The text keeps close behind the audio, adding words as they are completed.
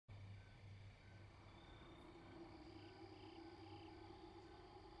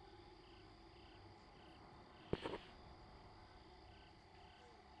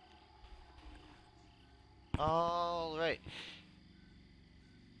All right.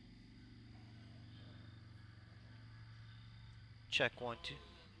 Check 1, 2.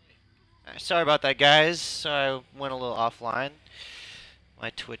 Sorry about that, guys. Sorry I went a little offline. My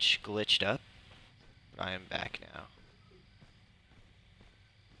Twitch glitched up. I am back now.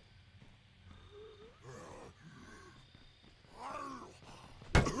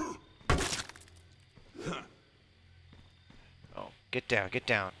 Oh, get down, get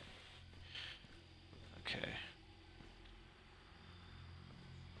down. Okay.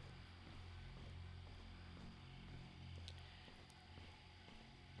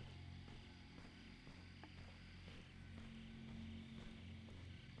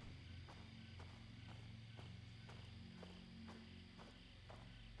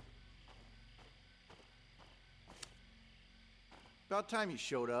 About time you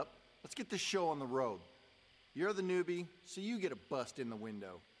showed up. Let's get this show on the road. You're the newbie, so you get a bust in the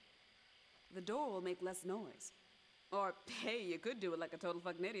window. The door will make less noise. Or, hey, you could do it like a total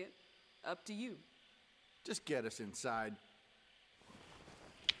fucking idiot. Up to you. Just get us inside.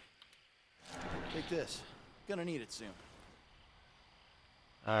 Take this. Gonna need it soon.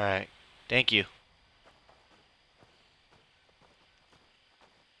 Alright. Thank you.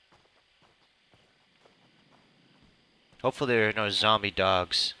 Hopefully there are no zombie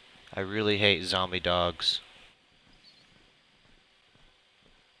dogs. I really hate zombie dogs.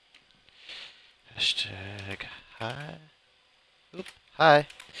 Hashtag hi. Oop, hi.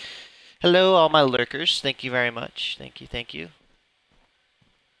 Hello, all my lurkers. Thank you very much. Thank you, thank you.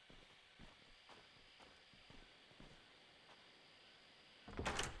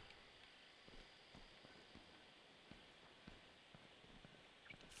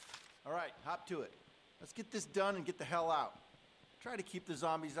 All right, hop to it. Let's get this done and get the hell out. Try to keep the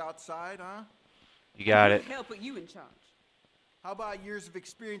zombies outside, huh? You got it. Who the hell put you in charge? How about years of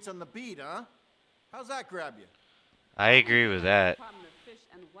experience on the beat, huh? How's that grab you? I agree with that. Department of Fish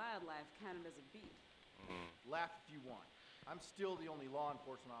and Wildlife counted as a beat. Laugh if you want. I'm still the only law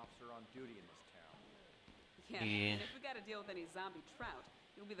enforcement officer on duty in this town. Yeah, and if we gotta deal with any zombie trout,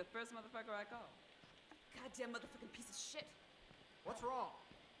 you'll be the first motherfucker I call. Goddamn motherfucking piece of shit. What's wrong?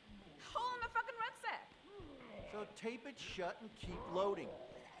 Hole in the fucking rucksack. So tape it shut and keep loading.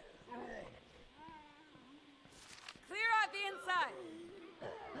 Clear out the inside.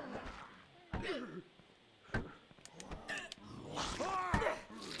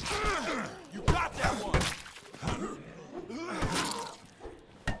 You got that one!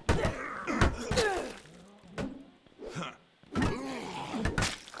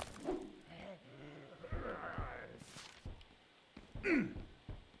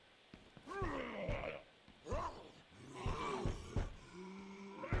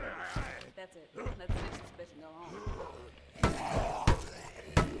 That's it. Let's finish this bitch and go home.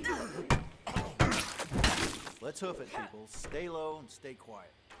 Let's hoof it, people. Stay low and stay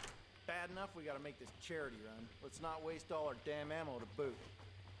quiet. Bad enough we gotta make this charity run. Let's not waste all our damn ammo to boot.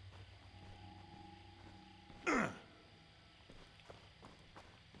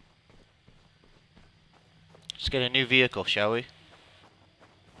 Let's get a new vehicle, shall we?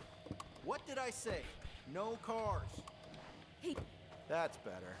 What did I say? No cars. Hey, That's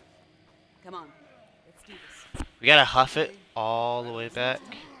better. come on. Let's do this. We gotta huff it all the way back.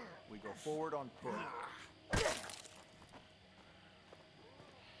 We go forward on foot.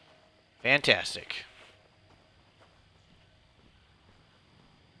 Fantastic.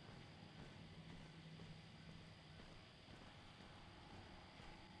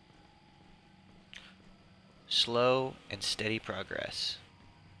 Slow and steady progress.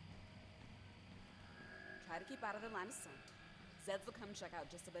 Try to keep out of their line of sight. Zeds will come check out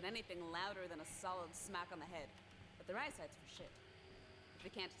just about anything louder than a solid smack on the head. But their eyesight's for shit. If they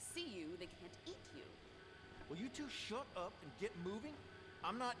can't see you, they can't eat you. Will you two shut up and get moving?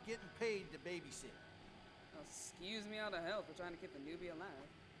 I'm not getting paid to babysit. Oh, excuse me out of hell for trying to keep the newbie alive.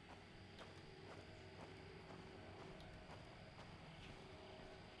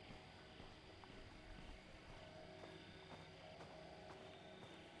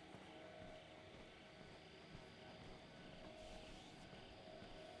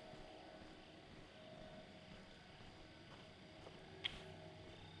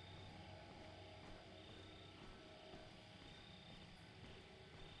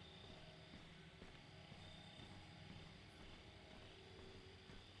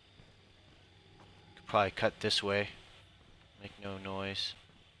 Could probably cut this way. Make no noise.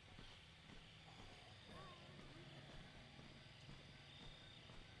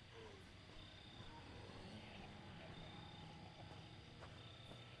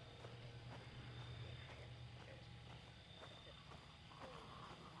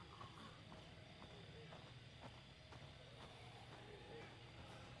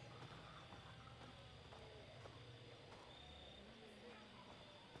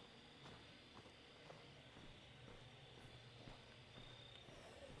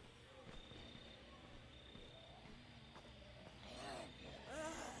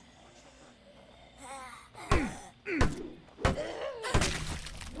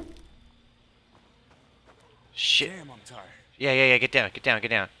 tired. Yeah. Get down.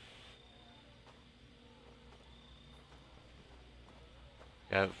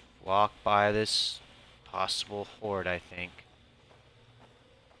 Gotta walk by this possible horde, I think.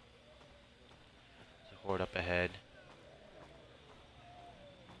 There's a horde up ahead.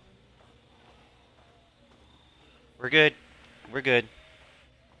 We're good.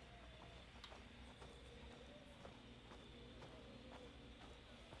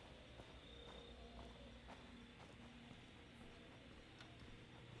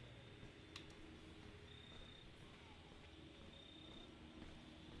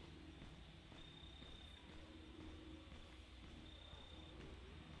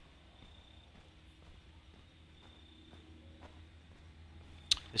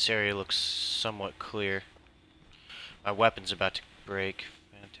 This area looks somewhat clear. My weapon's about to break.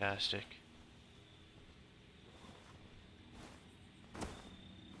 Fantastic.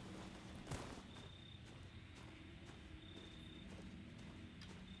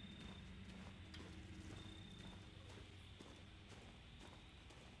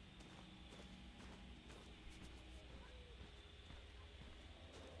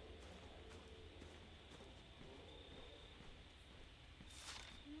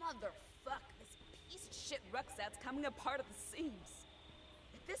 Motherfuck, this piece of shit rucksack's coming apart at the seams.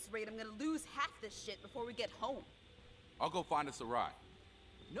 At this rate, I'm gonna lose half this shit before we get home. I'll go find us a ride.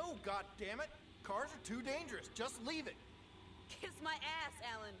 No, goddammit. Cars are too dangerous. Just leave it. Kiss my ass,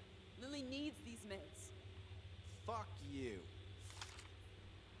 Alan. Lily needs these meds. Fuck you.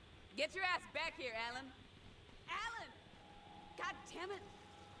 Get your ass back here, Alan. Alan! God damn it.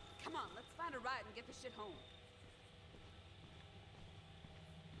 Come on, let's find a ride and get this shit home.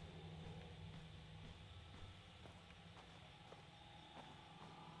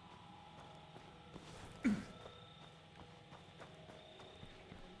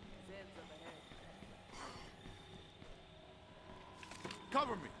 Zed's up ahead.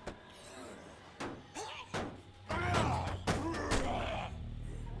 Cover me.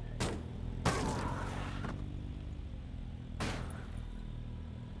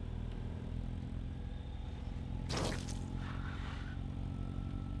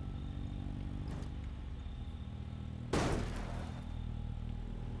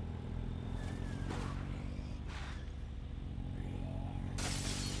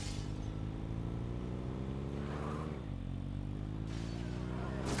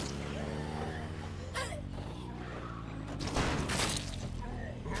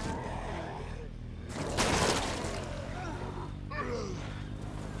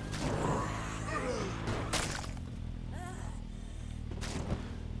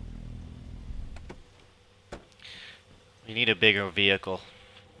 We need a bigger vehicle.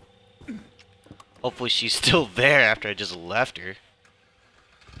 Hopefully she's still there after I just left her.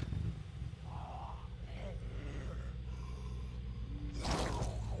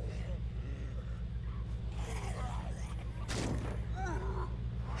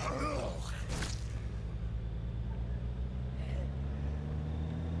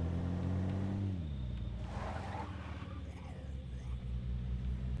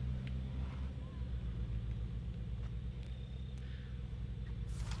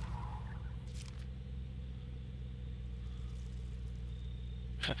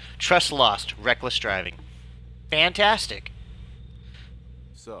 Trust lost. Reckless driving. Fantastic.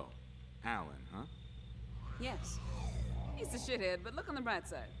 So, Alan, huh? Yes. He's a shithead, but look on the bright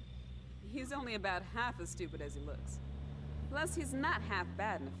side. He's only about half as stupid as he looks. Plus, he's not half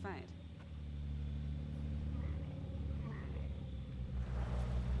bad in a fight.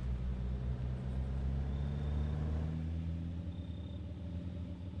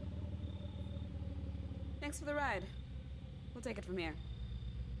 Thanks for the ride. We'll take it from here.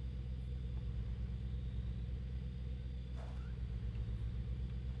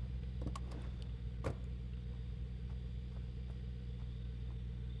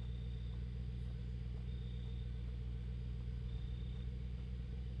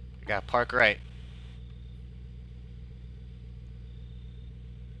 Got park right.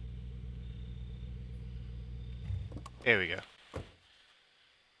 There we go.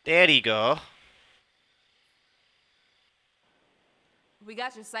 There you go. We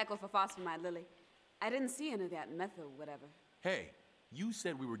got your cyclophosphamide, Lily. I didn't see any of that meth or whatever. Hey, you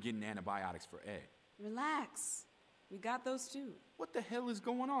said we were getting antibiotics for Ed. Relax. We got those too. What the hell is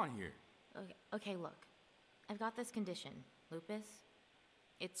going on here? Okay, look. I've got this condition, lupus.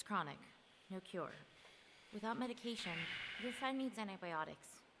 It's chronic, no cure. Without medication, your friend needs antibiotics.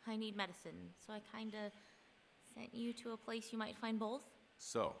 I need medicine, so I kinda sent you to a place you might find both.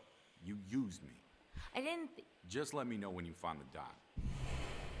 So, you used me. I didn't. Just let me know when you find the doc.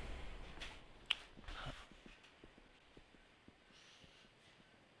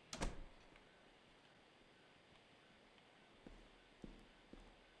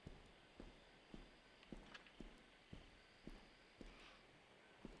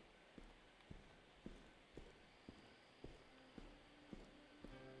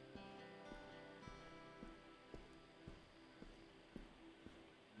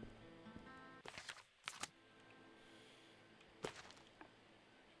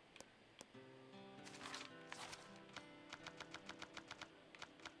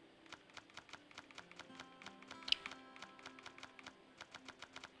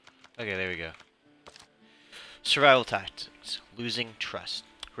 Okay, there we go. Survival tactics. Losing trust.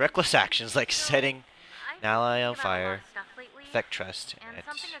 Reckless actions like setting an ally on fire affect trust and and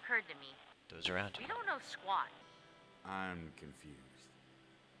something occurred to me. those around you. We don't know squat. I'm confused.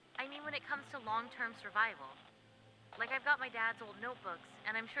 I mean, when it comes to long-term survival. Like, I've got my dad's old notebooks,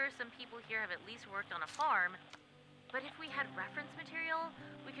 and I'm sure some people here have at least worked on a farm. But if we had reference material,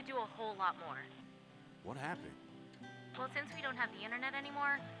 we could do a whole lot more. What happened? Well, since we don't have the internet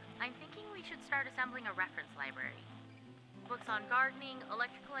anymore, I'm thinking we should start assembling a reference library. Books on gardening,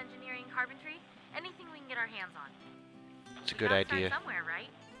 electrical engineering, carpentry, anything we can get our hands on. It's a good idea. Start somewhere, right?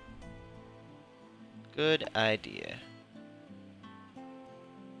 Good idea.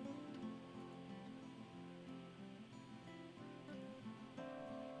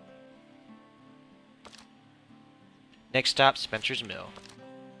 Next stop, Spencer's Mill.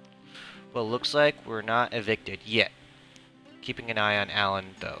 Well, looks like we're not evicted yet. Keeping an eye on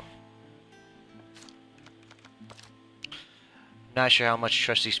Alan, though. Not sure how much I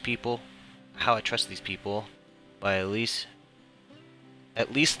trust these people, but at least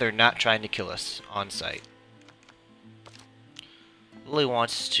they're not trying to kill us on sight. Lily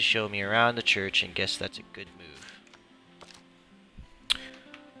wants to show me around the church, and guess that's a good move.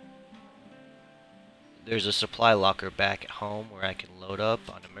 There's a supply locker back at home where I can load up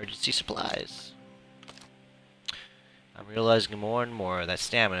on emergency supplies. I'm realizing more and more that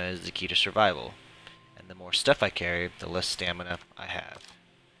stamina is the key to survival, and the more stuff I carry, the less stamina I have.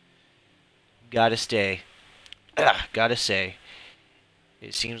 Gotta say,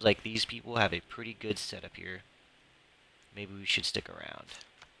 it seems like these people have a pretty good setup here. Maybe we should stick around.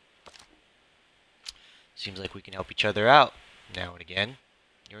 Seems like we can help each other out now and again.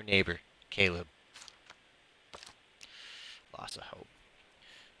 Your neighbor, Caleb. Lots of hope.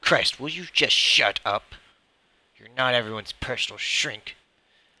 Christ, will you just shut up? You're not everyone's personal shrink.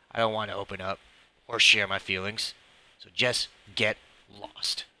 I don't want to open up or share my feelings, so just get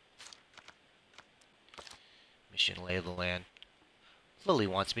lost. Mission lay of the land. Lily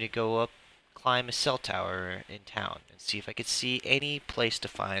wants me to go up, climb a cell tower in town, and see if I could see any place to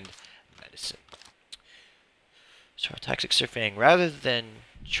find medicine. So our tactics surveying. Rather than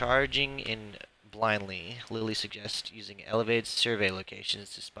charging in blindly, Lily suggests using elevated survey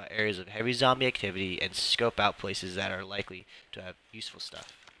locations to spot areas of heavy zombie activity and scope out places that are likely to have useful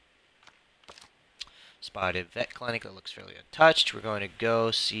stuff. Spotted a vet clinic that looks fairly untouched. We're going to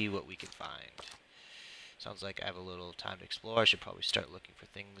go see what we can find. Sounds like I have a little time to explore. I should probably start looking for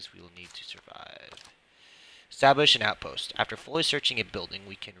things we will need to survive. Establish an outpost. After fully searching a building,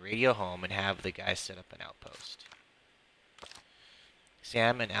 we can radio home and have the guys set up an outpost.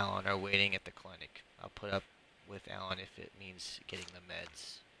 Sam and Alan are waiting at the clinic. I'll put up with Alan if it means getting the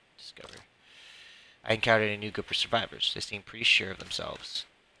meds. Discover. I encountered a new group of survivors. They seem pretty sure of themselves.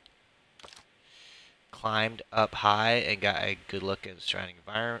 Climbed up high and got a good look at the surrounding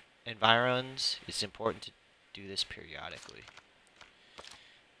environs. It's important to do this periodically.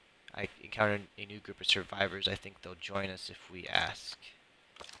 I encountered a new group of survivors. I think they'll join us if we ask.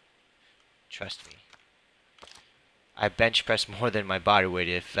 Trust me. I bench press more than my body weight,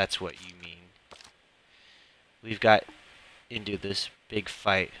 if that's what you mean. We've got into this big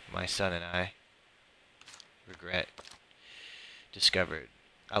fight, my son and I. Regret. Discovered.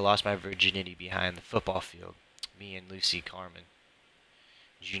 I lost my virginity behind the football field. Me and Lucy Carmen.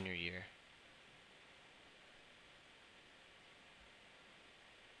 Junior year.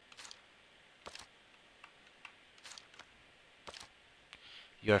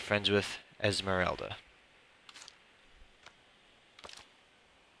 You are friends with Esmeralda.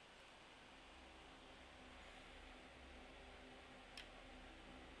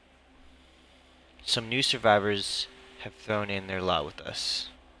 Some new survivors have thrown in their lot with us.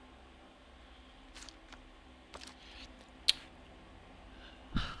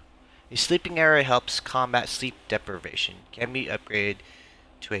 A sleeping area helps combat sleep deprivation. Can be upgraded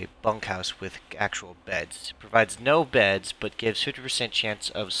to a bunkhouse with actual beds. Provides no beds, but gives 50% chance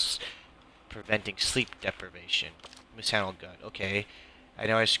of preventing sleep deprivation. Mishandled gun. Okay, I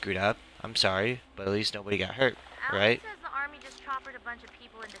know I screwed up. I'm sorry, but at least nobody got hurt, right? Alan says the army just choppered a bunch of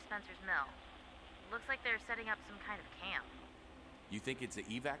people into Spencer's Mill. Looks like they're setting up some kind of camp. You think it's an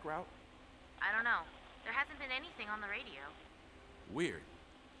evac route? I don't know. There hasn't been anything on the radio. Weird.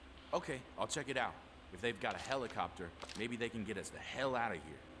 Okay, I'll check it out. If they've got a helicopter, maybe they can get us the hell out of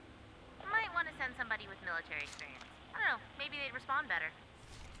here. Might want to send somebody with military experience. I don't know, maybe they'd respond better.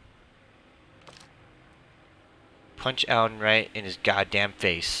 Punch Alan right in his goddamn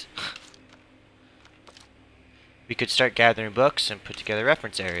face. We could start gathering books and put together a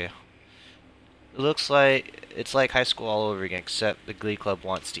reference area. It looks like it's like high school all over again, except the Glee Club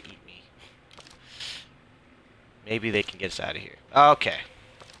wants to eat me. Maybe they can get us out of here. Okay.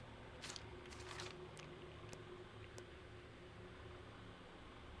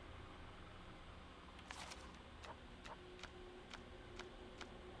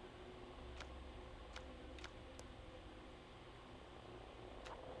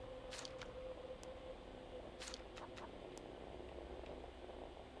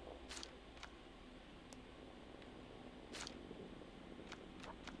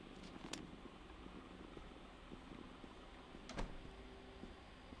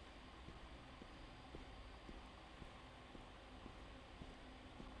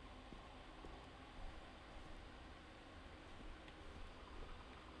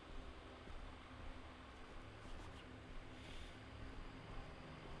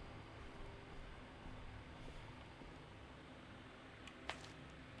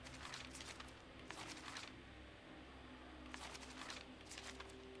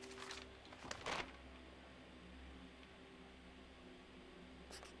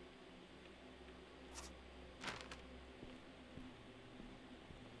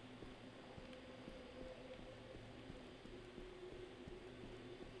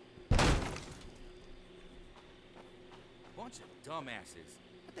 Bunch of dumbasses.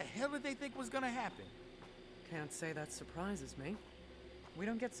 What the hell did they think was gonna happen? Can't say that surprises me. We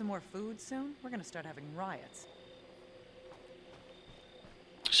don't get some more food soon, we're gonna start having riots.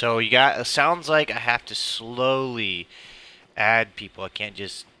 So you got, it sounds like I have to slowly add people. I can't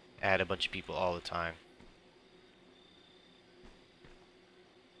just add a bunch of people all the time.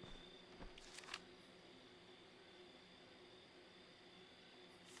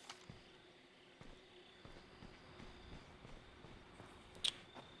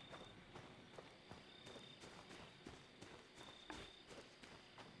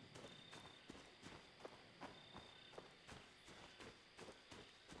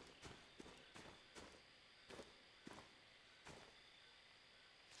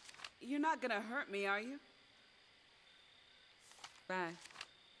 You're not gonna hurt me, are you? Bye.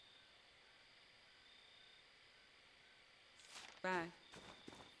 Bye.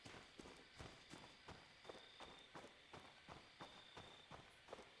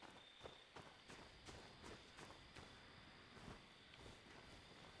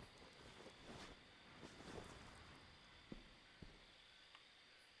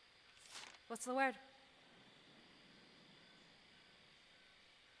 What's the word?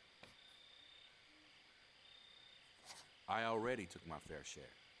 I already took my fair share.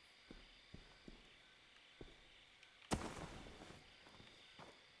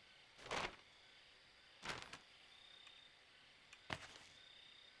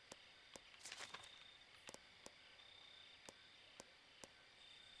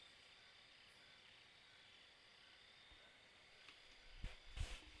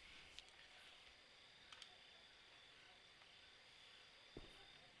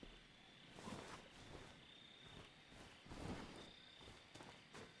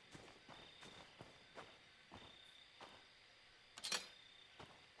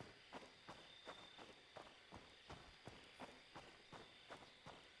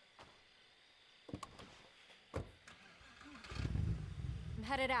 I'm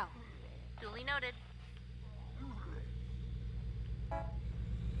headed out. Duly noted.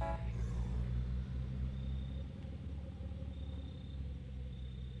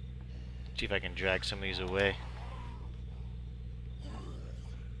 See if I can drag some of these away.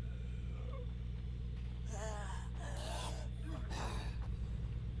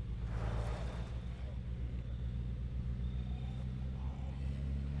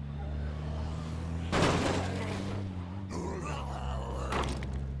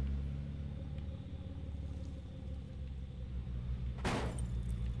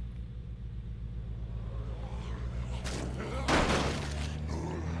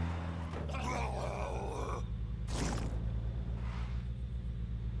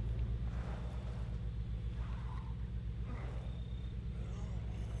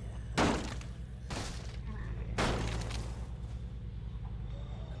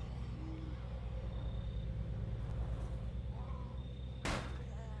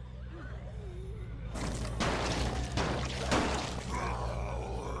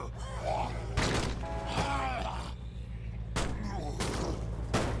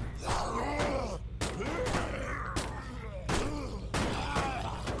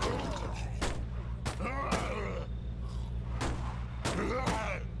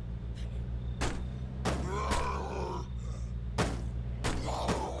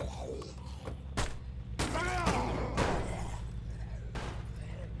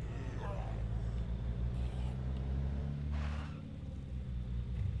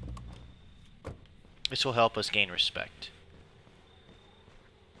 This will help us gain respect.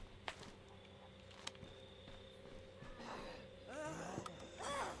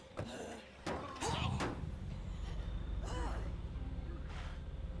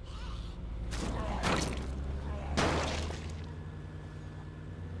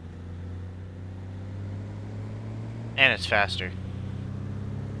 And it's faster.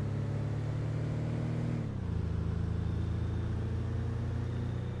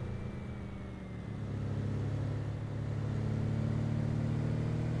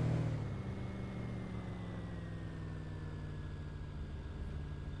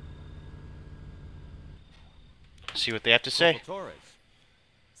 See what they have to say. Corporal Torres,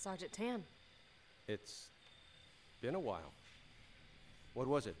 Sergeant Tan. it's been a while. What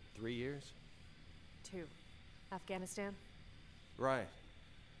was it, 3 years? 2. Afghanistan. Right.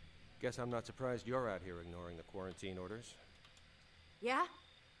 Guess I'm not surprised you're out here ignoring the quarantine orders. Yeah?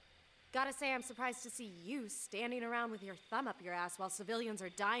 Gotta say I'm surprised to see you standing around with your thumb up your ass while civilians are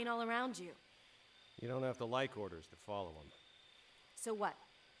dying all around you. You don't have to like orders to follow them. So what?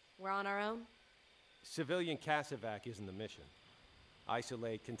 We're on our own? Civilian Casevac isn't the mission.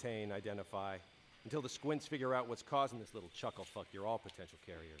 Isolate, contain, identify, until the squints figure out what's causing this little chuckle fuck. You're all potential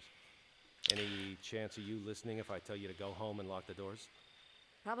carriers. Any chance of you listening if I tell you to go home and lock the doors?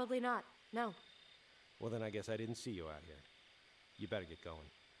 Probably not. No. Well, then I guess I didn't see you out here. You better get going.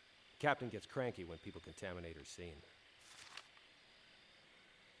 Captain gets cranky when people contaminate her scene.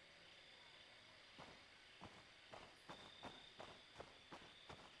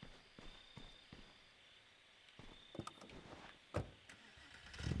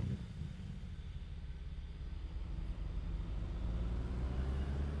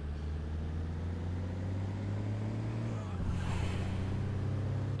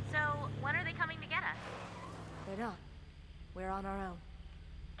 So, when are they coming to get us? They're not. We're on our own.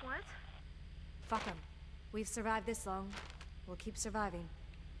 What? Fuck 'em. We've survived this long. We'll keep surviving.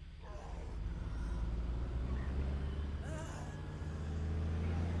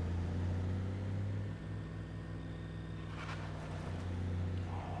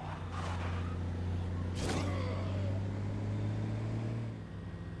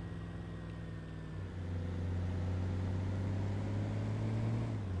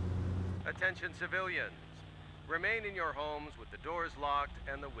 Attention civilians. Remain in your homes with the doors locked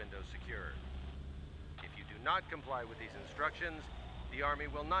and the windows secured. If you do not comply with these instructions, the Army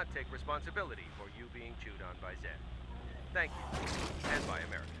will not take responsibility for you being chewed on by Zed. Thank you, and by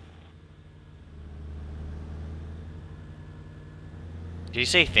America. Did you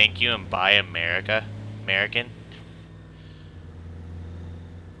say thank you and buy America? American?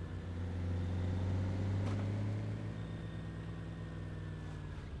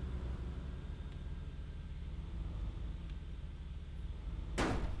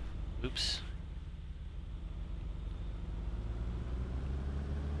 Oops.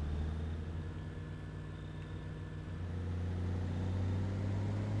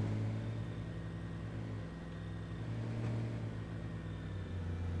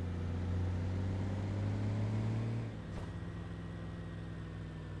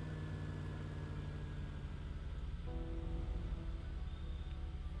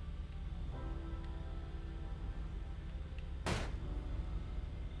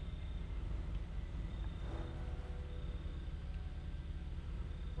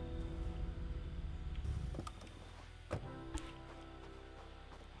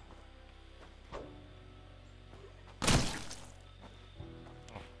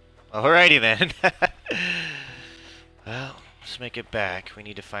 Alrighty then. Well, let's make it back. We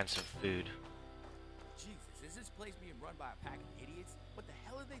need to find some food. Jesus, is this place being run by a pack of idiots? What the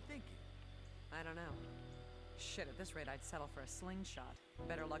hell are they thinking? I don't know. Shit, at this rate, I'd settle for a slingshot.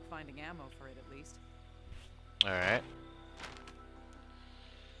 Better luck finding ammo for it, at least. Alright.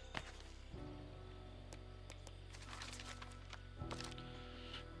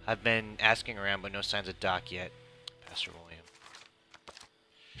 I've been asking around, but no signs of Doc yet. Pastor William.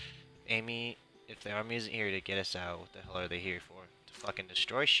 Amy, if the Army isn't here to get us out, what the hell are they here for? To fucking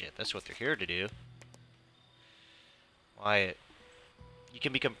destroy shit. That's what they're here to do. Wyatt. You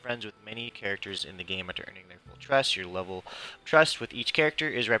can become friends with many characters in the game after earning their full trust. Your level of trust with each character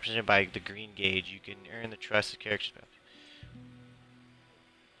is represented by the green gauge. You can earn the trust of characters.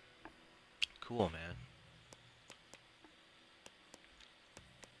 Cool, man.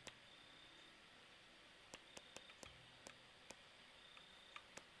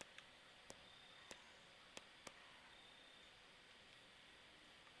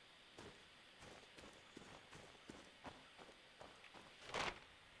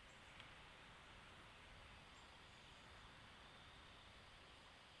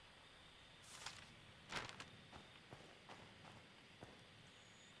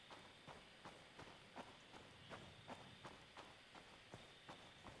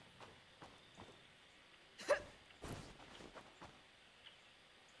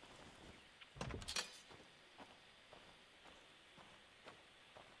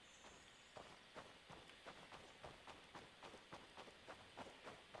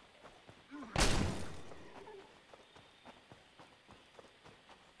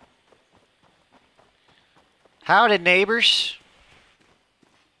 Howdy, neighbors.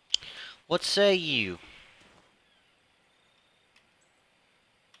 What say you?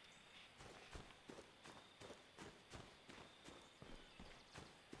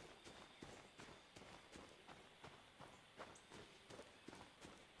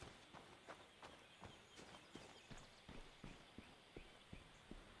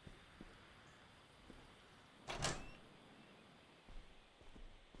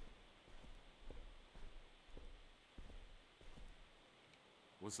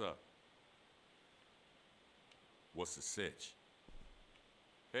 What's up? What's the sitch?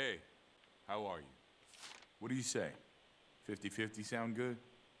 Hey, how are you? What do you say? 50-50 sound good?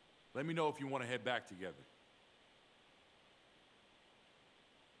 Let me know if you want to head back together.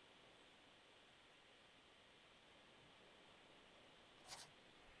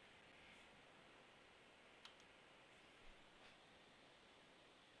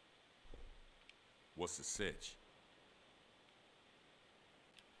 What's the sitch?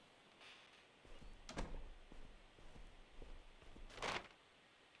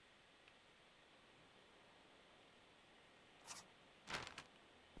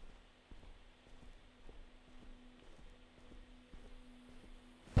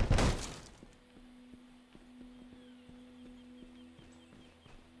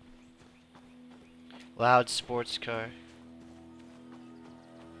 Loud sports car.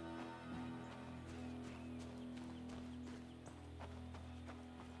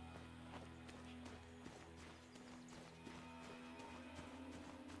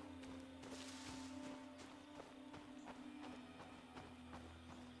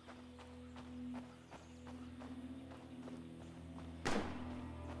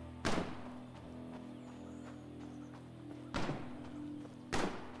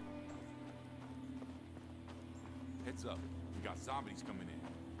 Heads up, we got zombies coming in.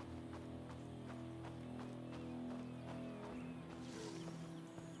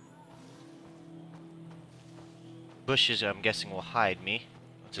 Bushes, I'm guessing, will hide me,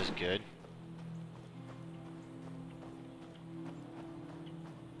 which is good.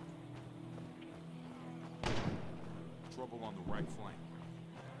 Trouble on the right flank.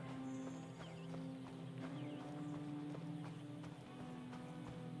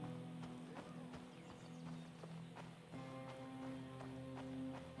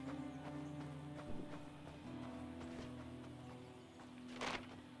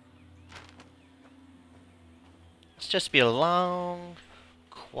 Let's just be a long,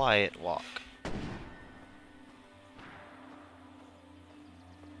 quiet walk.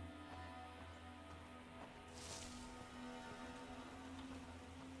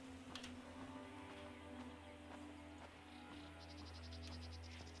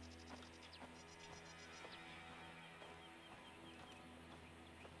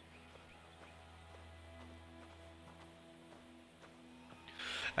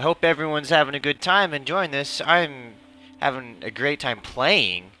 I hope everyone's having a good time enjoying this. I'm having a great time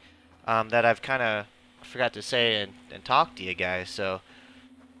playing. That I've kind of forgot to say and talk to you guys. So,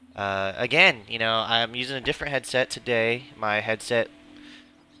 again, you know, I'm using a different headset today. My headset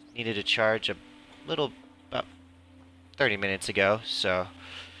needed to charge a little, about 30 minutes ago. So,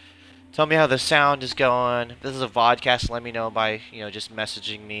 tell me how the sound is going. If this is a vodcast, let me know by, you know, just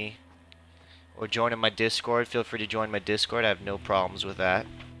messaging me or joining my Discord. Feel free to join my Discord. I have no problems with that.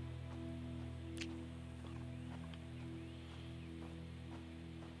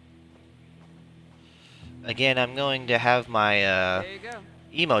 Again, I'm going to have my There you go.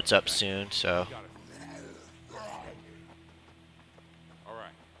 emotes up soon, so Got it. All right,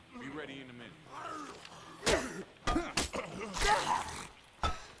 be ready in a minute.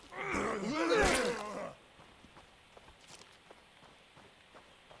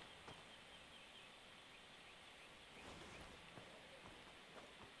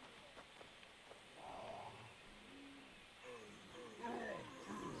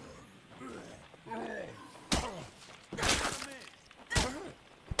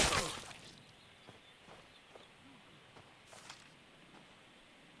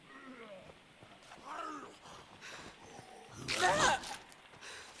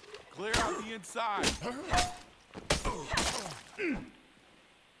 Clear out the inside.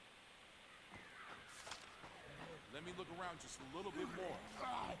 Let me look around just a little bit more.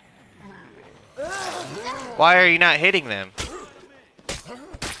 why are you not hitting them?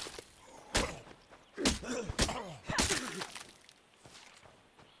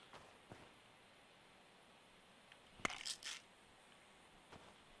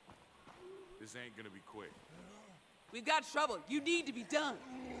 This ain't gonna be quick. We've got trouble. You need to be done.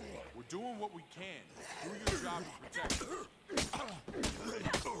 We're doing what we can. Do your job to protect us.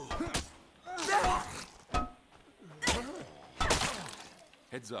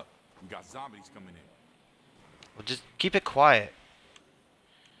 Heads up. We got zombies coming in. Well, just keep it quiet.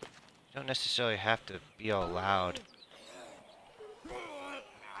 You don't necessarily have to be all loud.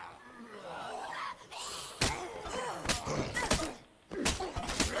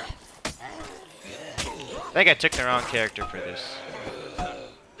 I think I took the wrong character for this.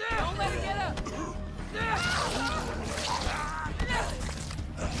 Don't let it get up!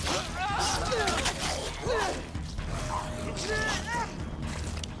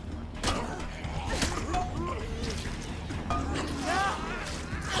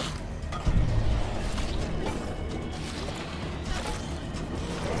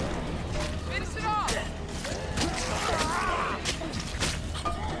 Finish it off!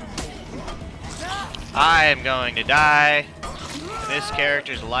 I am going to die. This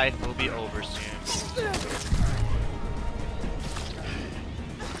character's life will be over soon.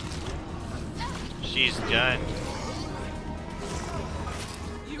 She's done.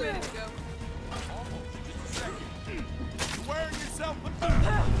 You ready to go? Just a second. You're wearing yourself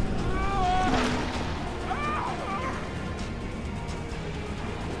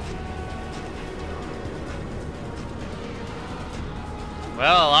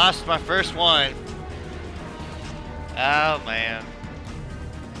Well, I lost my first one. Oh man.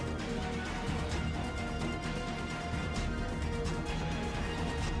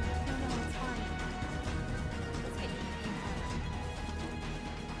 No, it's fine. Let's get you in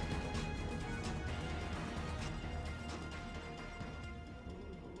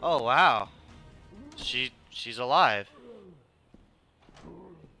Oh wow. She's alive.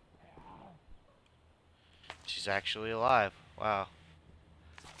 She's actually alive. Wow.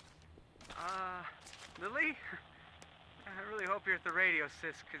 Lily? I really hope you're at the radio,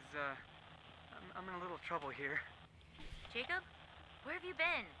 sis, because, I'm in a little trouble here. Jacob, where have you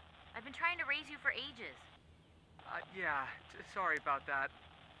been? I've been trying to raise you for ages. Yeah, sorry about that.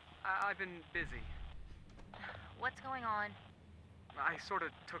 I've been busy. What's going on? I sort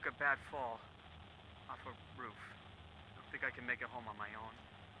of took a bad fall off a roof. I don't think I can make it home on my own.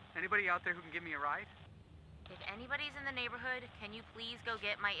 Anybody out there who can give me a ride? If anybody's in the neighborhood, can you please go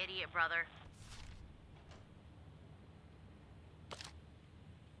get my idiot brother?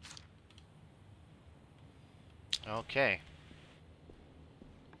 Okay.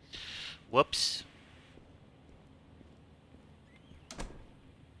 Whoops.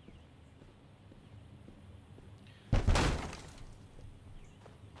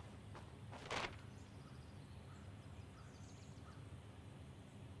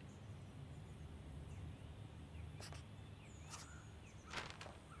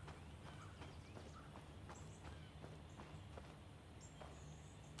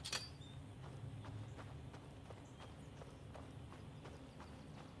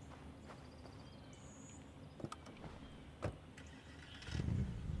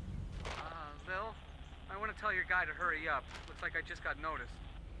 Lil, I want to tell your guy to hurry up. Looks like I just got noticed.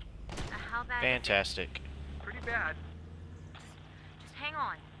 How bad? Fantastic. Pretty bad. Just hang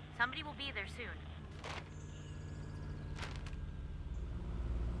on. Somebody will be there soon.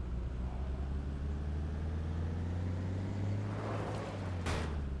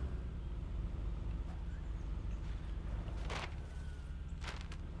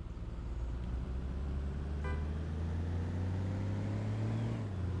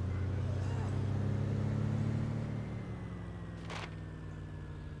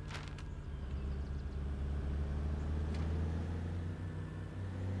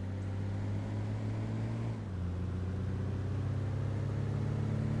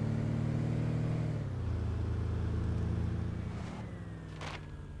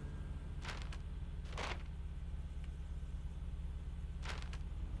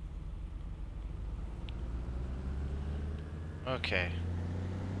 Okay.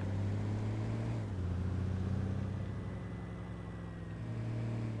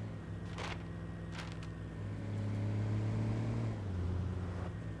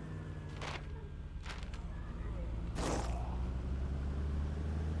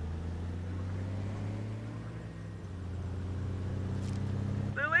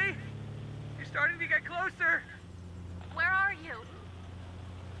 Lily? You're starting to get closer. Where are you?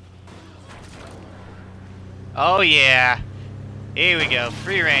 Oh yeah. Here we go.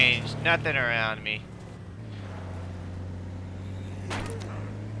 Free range. Nothing around me.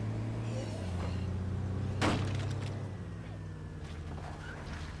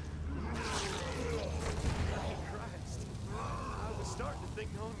 Christ. I was starting to think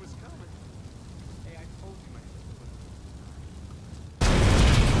no one was coming. Hey, I told you my...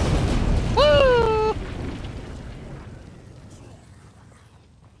 Woo!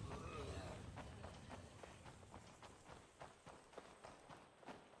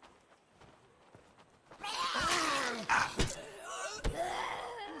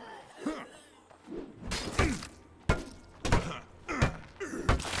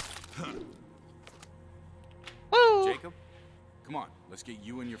 Come on, let's get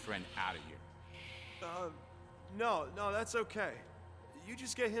you and your friend out of here. No, that's okay. You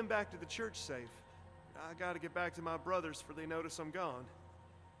just get him back to the church safe. I gotta get back to my brothers for they notice I'm gone.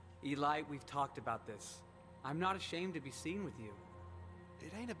 Eli, we've talked about this. I'm not ashamed to be seen with you.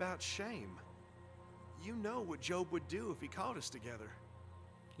 It ain't about shame. You know what Job would do if he caught us together.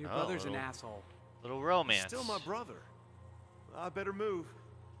 Your brother's an asshole. Little romance. Still my brother. I better move.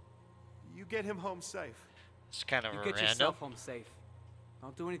 You get him home safe. It's kind of You a get random. yourself home safe.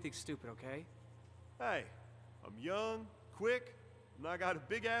 Don't do anything stupid, okay? Hey, I'm young, quick, and I got a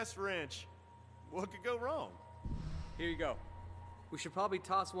big-ass wrench. What could go wrong? Here you go. We should probably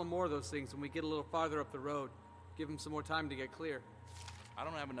toss one more of those things when we get a little farther up the road. Give him some more time to get clear. I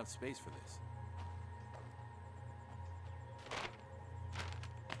don't have enough space for this.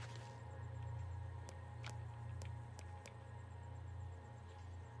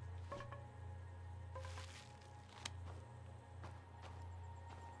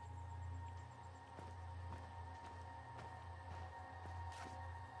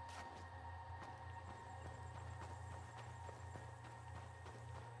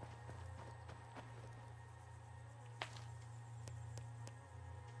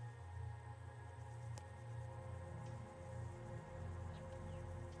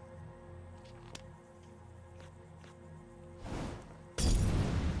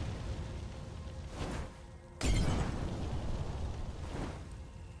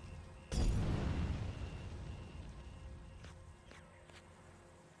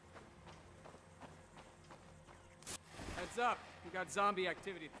 Heads up. We got zombie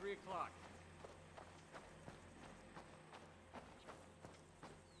activity at 3 o'clock.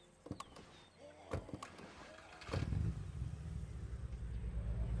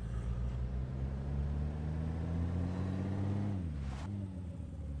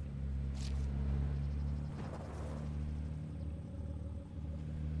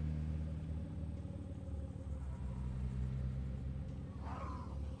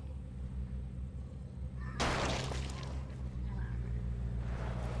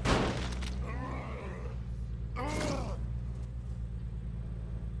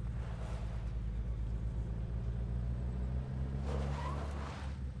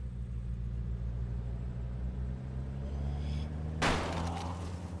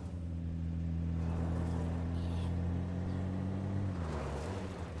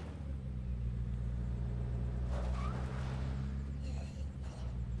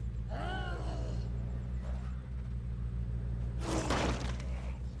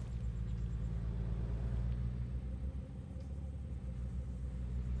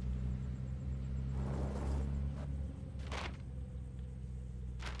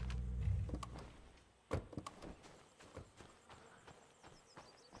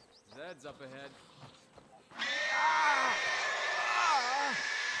 Zed's up ahead.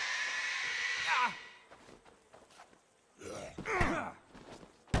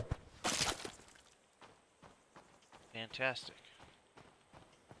 Fantastic.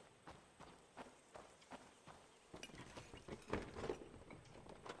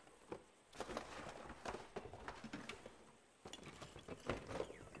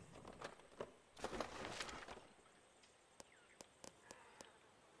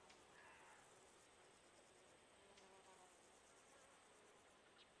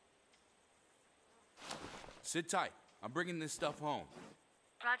 Sit tight. I'm bringing this stuff home.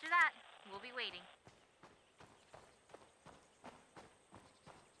 Roger that. We'll be waiting.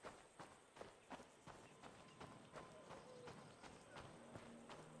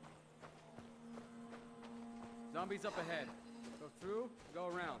 Zombies up ahead. Go through, go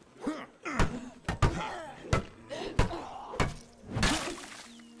around.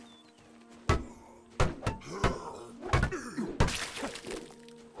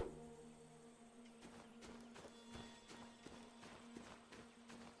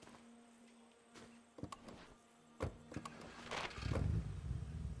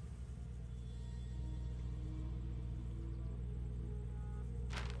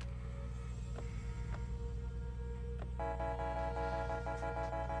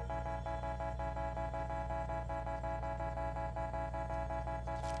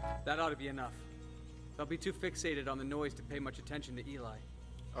 That ought to be enough. They'll be too fixated on the noise to pay much attention to Eli.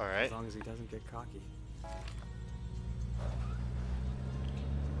 Alright. As long as he doesn't get cocky.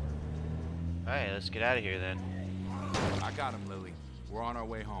 Alright, let's get out of here then. I got him, Lily. We're on our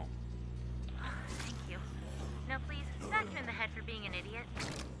way home. Thank you. No, please, smack him in the head for being an idiot.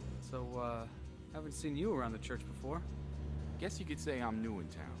 So, haven't seen you around the church before. Guess you could say I'm new in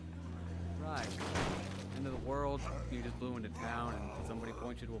town. Right. End of the world, you just blew into town and somebody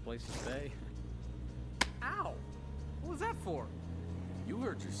points you to a place to stay. Ow! What was that for? You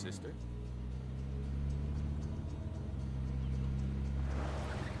heard your sister.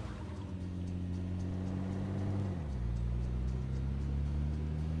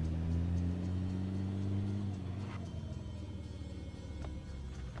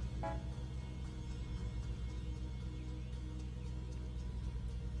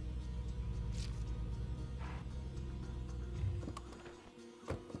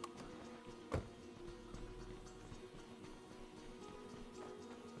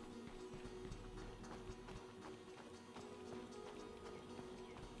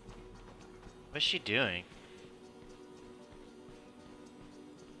 What's she doing?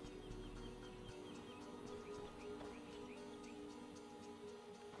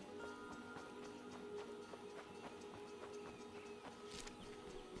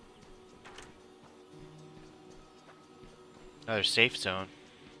 Another safe zone.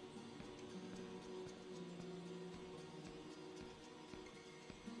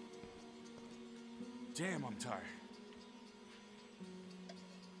 Damn, I'm tired.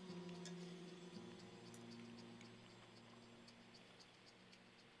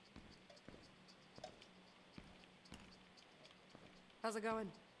 How's it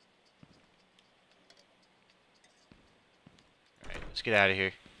going? Alright, let's get out of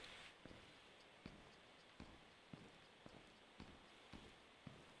here.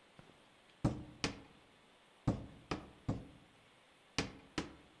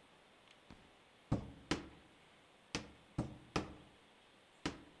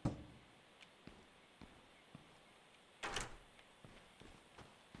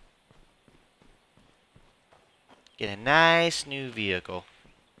 Get a nice new vehicle.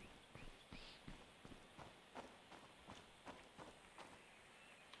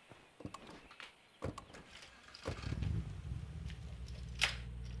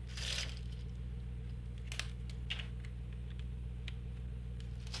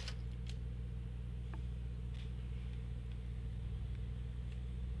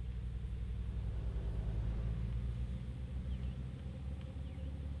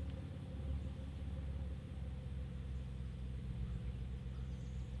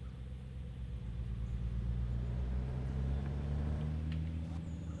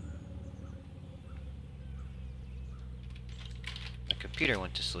 My computer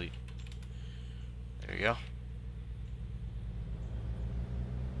went to sleep. There we go.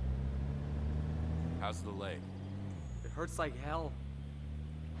 How's the leg? It hurts like hell.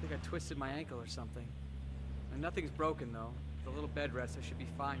 I think I twisted my ankle or something. And nothing's broken though. With a little bed rest, I should be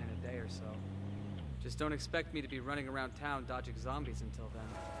fine in a day or so. Just don't expect me to be running around town dodging zombies until then.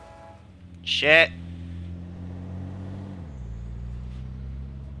 Shit.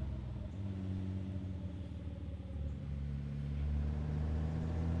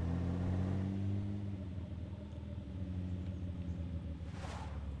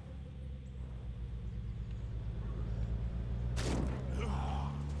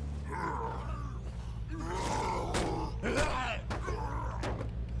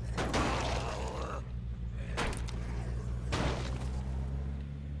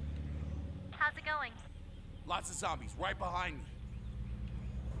 How's it going? Lots of zombies right behind me.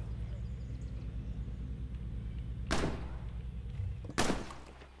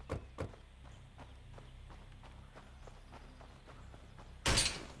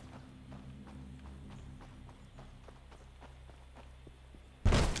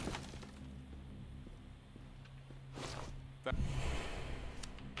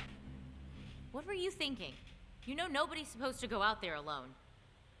 What were you thinking? You know nobody's supposed to go out there alone.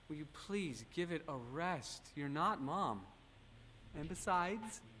 Will you please give it a rest? You're not Mom. And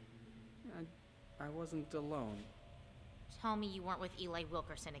besides, I wasn't alone. Tell me you weren't with Eli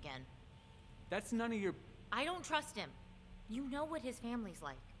Wilkerson again. That's none of your... I don't trust him. You know what his family's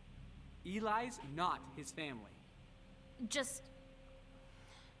like. Eli's not his family. Just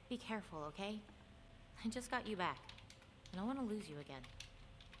be careful, okay? I just got you back. I don't want to lose you again.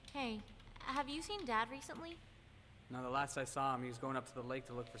 Hey, have you seen Dad recently? Now, the last I saw him, he was going up to the lake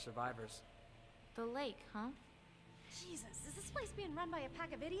to look for survivors. The lake, huh? Jesus, is this place being run by a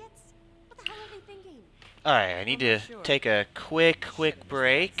pack of idiots? What the hell are they thinking? Alright, I need to take a quick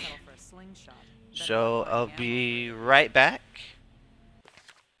break. Settle for a slingshot. Better So luck I'll finding be ammo. right back.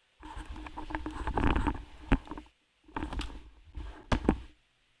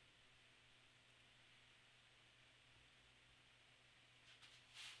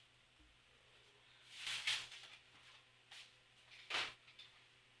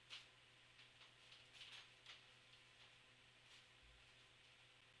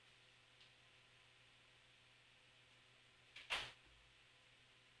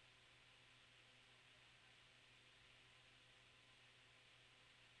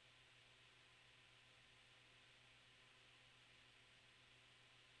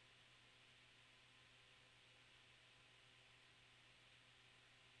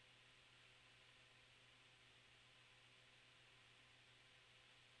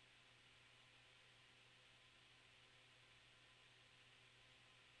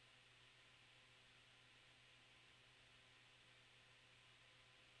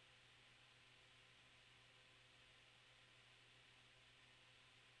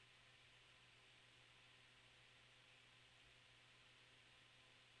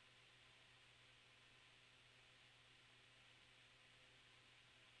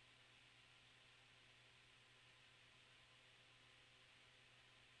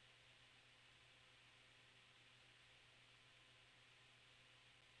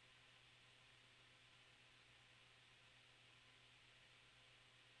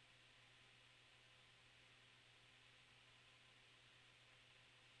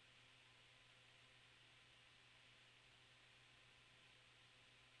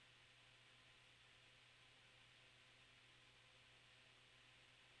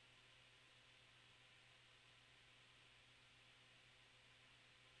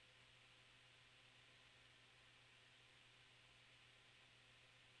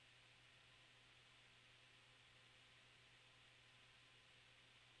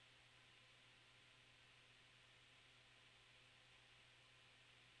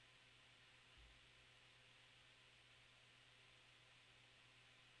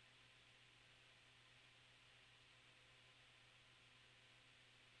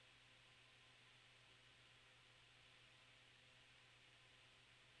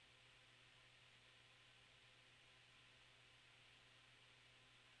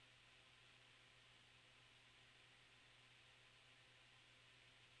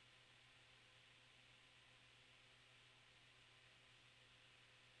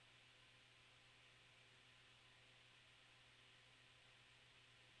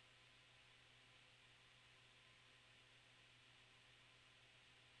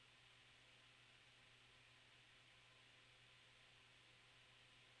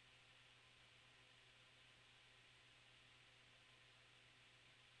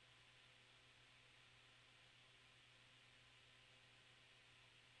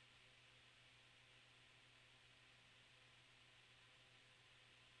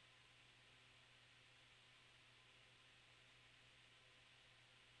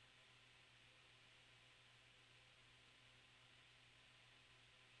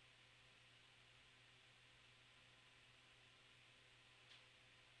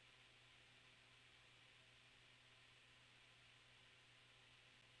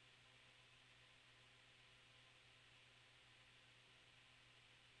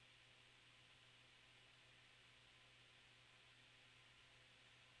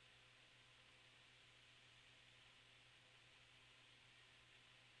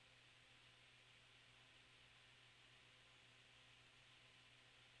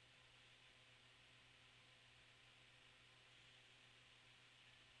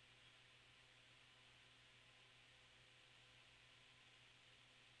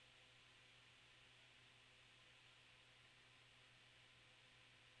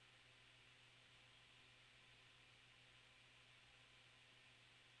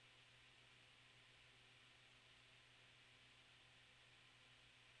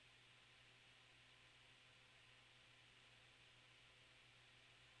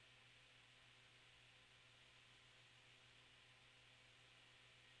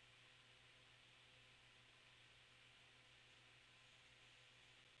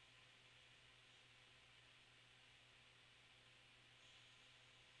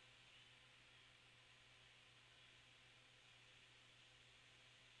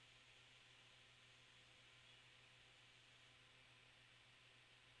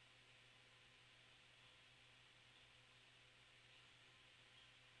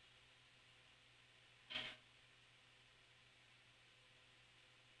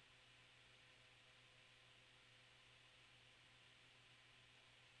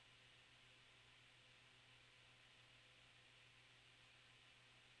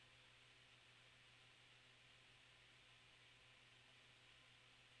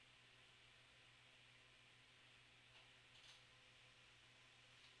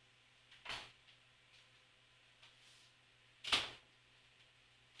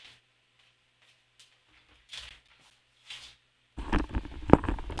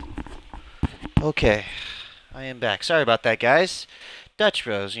 Okay, I am back. Sorry about that, guys. Dutch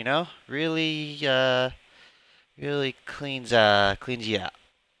Bros, you know, really, really cleans you out,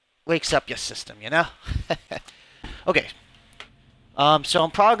 wakes up your system, you know. Okay, so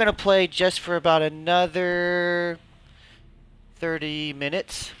I'm probably gonna play just for about another 30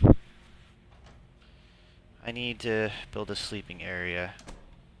 minutes. I need to build a sleeping area.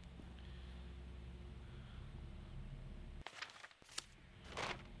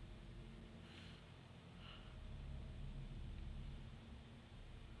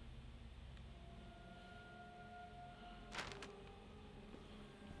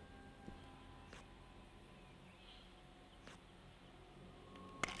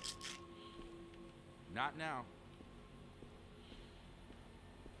 Not now.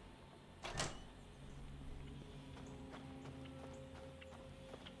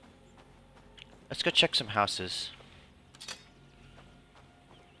 Let's go check some houses.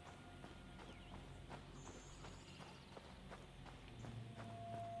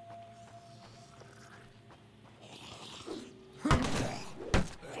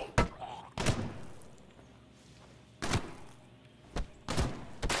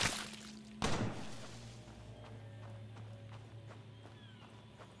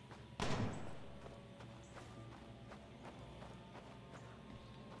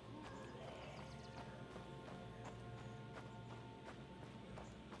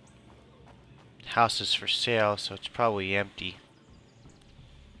 House is for sale, so it's probably empty.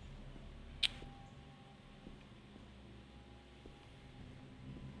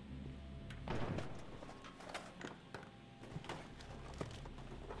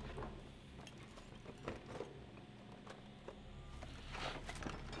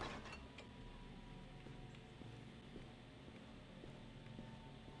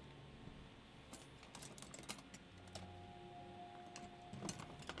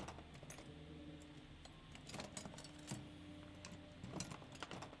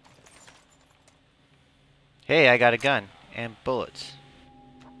 Hey, I got a gun and bullets.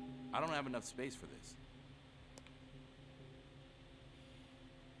 I don't have enough space for this.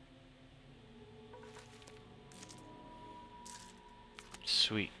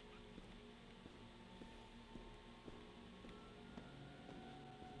 Sweet.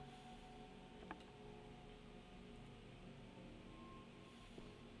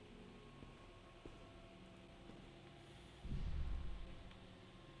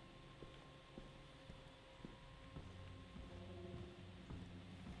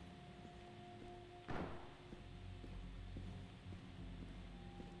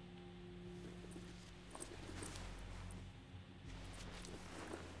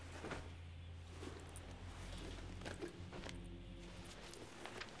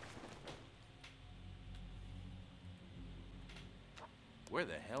 Where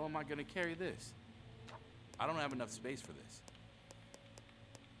the hell am I gonna carry this? I don't have enough space for this.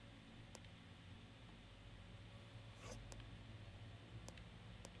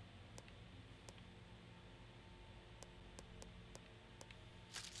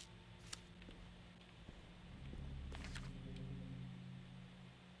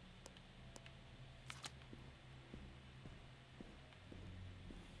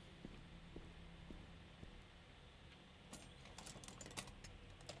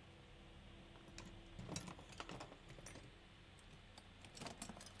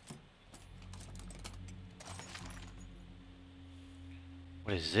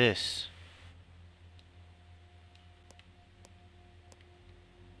 What is this?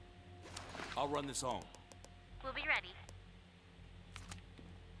 I'll run this home. We'll be ready.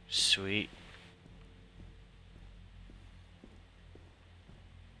 Sweet.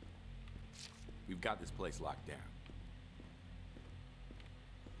 We've got this place locked down.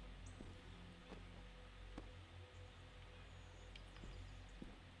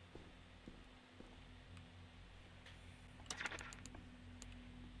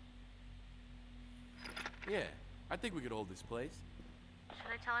 Yeah, I think we could hold this place. Should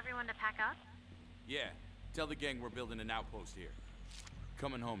I tell everyone to pack up? Yeah, tell the gang we're building an outpost here.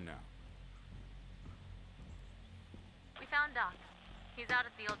 Coming home now. We found Doc. He's out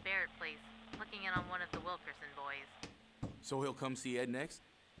at the old Barrett place, looking in on one of the Wilkerson boys. So he'll come see Ed next?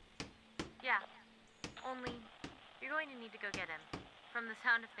 Yeah. Only, you're going to need to go get him. From the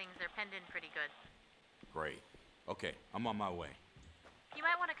sound of things, they're penned in pretty good. Great. Okay, I'm on my way. You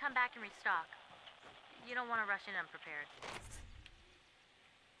might want to come back and restock. You don't want to rush in unprepared.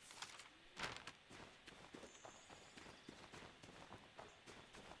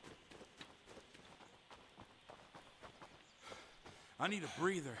 I need a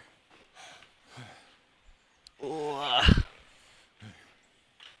breather.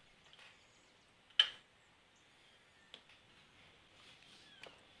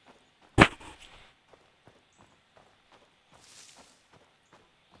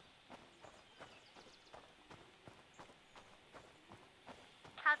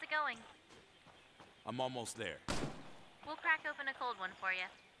 How's it going? I'm almost there. We'll crack open a cold one for you.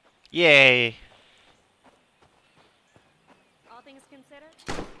 Yay. All things considered,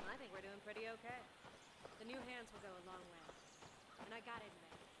 I think we're doing pretty okay. The new hands will go a long way. And I gotta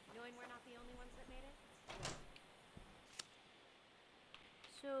admit, knowing we're not the only ones that made it.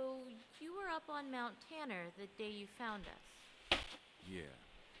 So, you were up on Mount Tanner the day you found us. Yeah.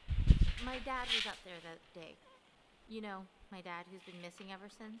 My dad was up there that day. You know, my dad who's been missing ever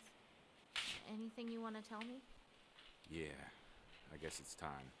since. Anything you want to tell me? Yeah. I guess it's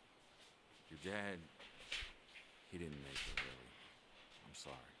time. Your dad, he didn't make it, really. I'm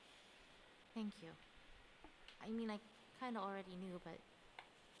sorry. Thank you. I mean, I kind of already knew, but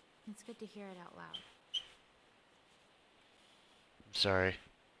it's good to hear it out loud. I'm sorry.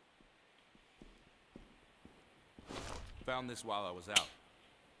 Found this while I was out.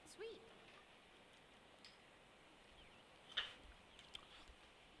 Sweet.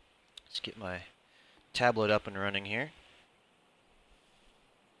 Let's get my tablet up and running here.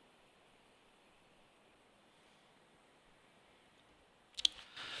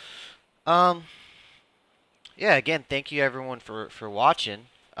 Yeah, again, thank you everyone for watching.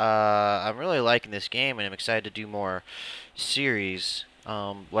 I'm really liking this game, and I'm excited to do more series.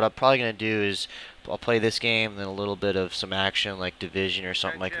 What I'm probably going to do is I'll play this game, and then a little bit of some action like Division or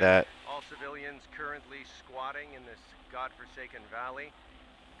something like that. All civilians currently squatting in this godforsaken valley.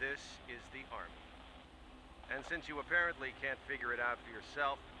 This is the Army. And since you apparently can't figure it out for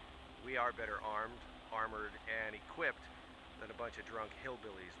yourself, we are better armed, armored, and equipped than a bunch of drunk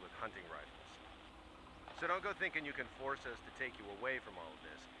hillbillies with hunting rifles. So don't go thinking you can force us to take you away from all of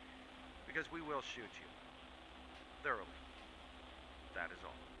this, because we will shoot you. Thoroughly. That is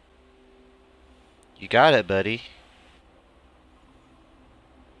all. You got it, buddy.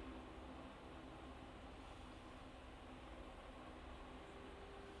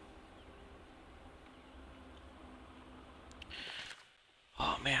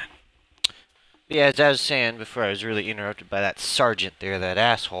 Oh, man. Yeah, as I was saying before, I was really interrupted by that sergeant there, that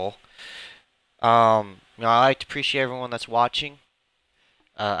asshole. You know, I like to appreciate everyone that's watching.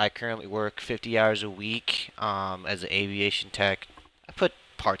 I currently work 50 hours a week as an aviation tech. I put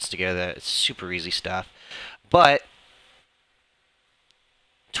parts together. It's super easy stuff. But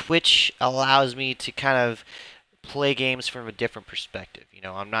Twitch allows me to kind of play games from a different perspective. You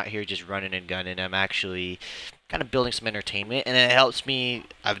know, I'm not here just running and gunning. I'm actually kind of building some entertainment, and it helps me,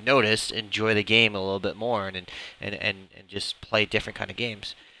 I've noticed, enjoy the game a little bit more and just play different kind of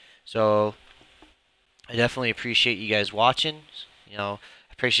games. So I definitely appreciate you guys watching. You know,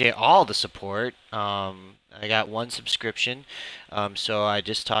 I appreciate all the support. I got 1 subscription, so I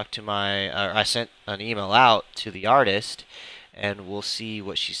just talked to I sent an email out to the artist, and we'll see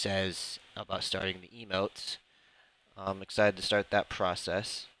what she says about starting the emotes. I'm excited to start that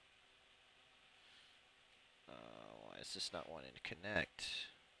process. Why is this not wanting to connect?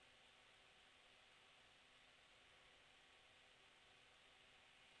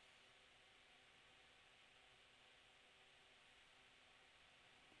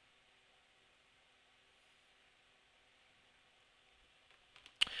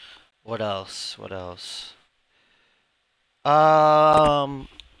 What else? What else?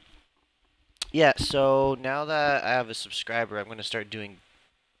 Yeah, so now that I have a subscriber, I'm going to start doing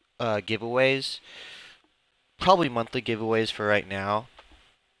giveaways. Probably monthly giveaways for right now.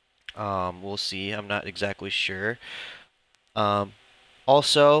 We'll see. I'm not exactly sure.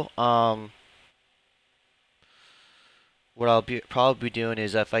 Also, what I'll probably be doing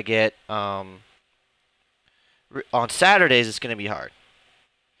is if I get on Saturdays, it's going to be hard.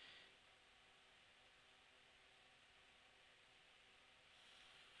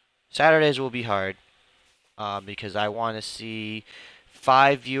 Saturdays will be hard because I want to see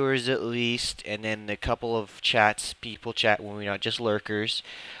 5 viewers at least, and then a couple of people chat when we're not just lurkers.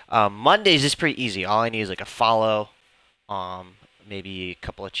 Mondays is pretty easy. All I need is like a follow, maybe a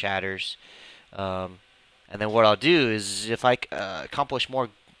couple of chatters, and then what I'll do is if I accomplish more,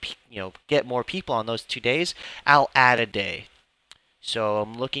 get more people on those 2 days, I'll add a day. So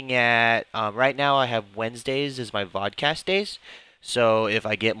I'm looking at right now I have Wednesdays as my vodcast days. So if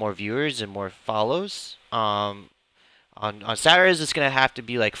I get more viewers and more follows, on Saturdays it's gonna have to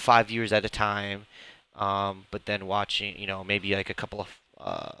be like 5 viewers at a time, but then watching, maybe like a couple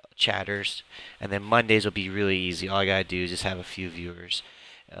of chatters, and then Mondays will be really easy. All I gotta do is just have a few viewers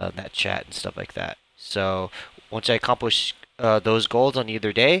that chat and stuff like that. So once I accomplish those goals on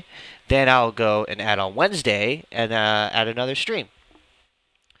either day, then I'll go and add on Wednesday and add another stream.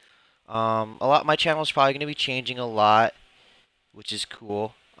 My channel is probably gonna be changing a lot, which is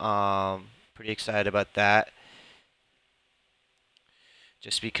cool. Pretty excited about that.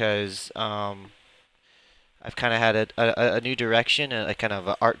 just because I've kind of had a new direction, a kind of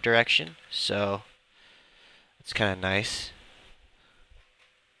a art direction, so it's kind of nice.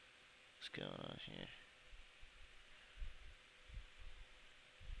 What's going on here?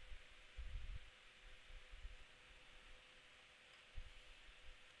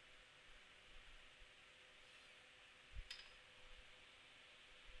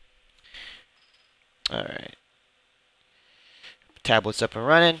 Alright. Tablet's up and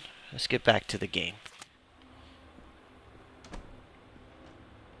running. Let's get back to the game.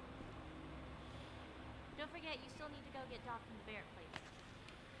 Don't forget, you still need to go get Doc from the Barrett place.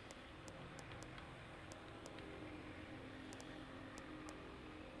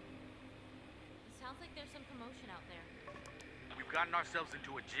 It sounds like there's some commotion out there. We've gotten ourselves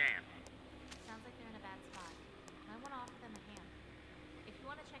into a jam. Sounds like they're in a bad spot. I want to offer them a hand. If you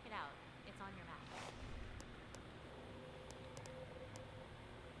want to check it out, it's on your map.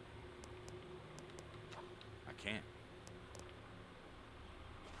 I can't.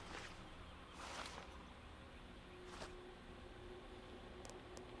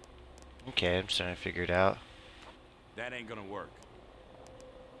 Okay, I'm starting to figure it out. That ain't gonna work.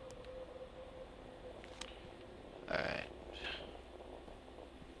 Alright.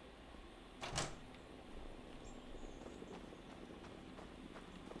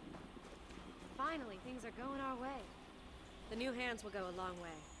 Finally, things are going our way. The new hands will go a long way.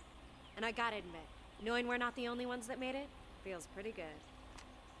 And I gotta admit, knowing we're not the only ones that made it feels pretty good.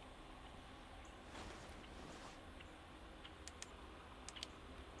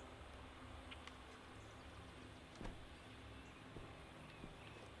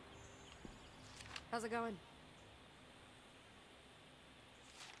 How's it going?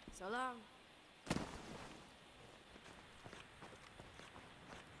 So long.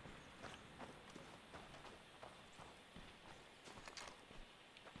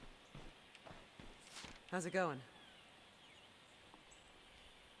 How's it going?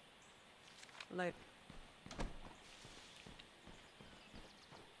 Later.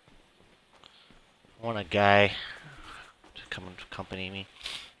 I want a guy to come and accompany me.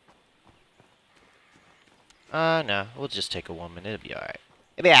 No, we'll just take a woman. It'll be alright.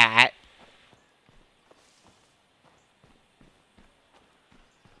 It'll be alright.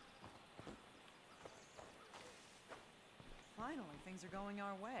 Finally, things are going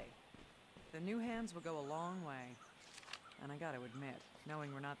our way. The new hands will go a long way. And I gotta admit,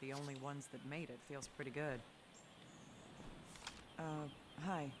 knowing we're not the only ones that made it feels pretty good.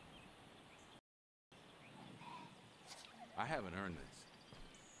 Hi. I haven't earned this.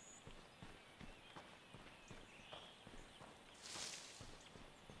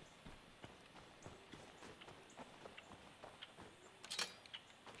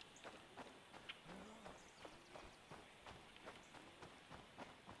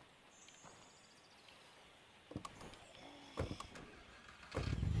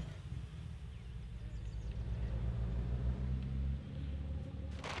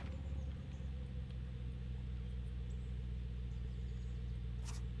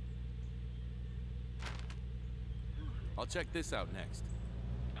 I'll check this out next.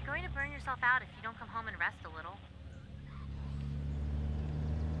 You're going to burn yourself out if you don't come home and rest a little.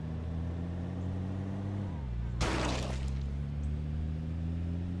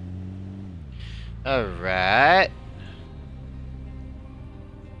 Alright.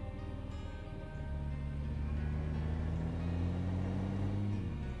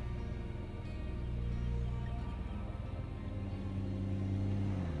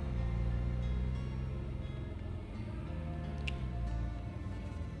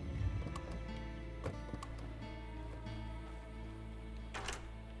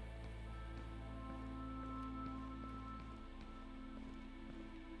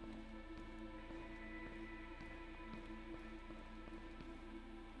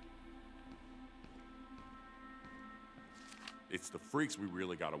 It's the freaks we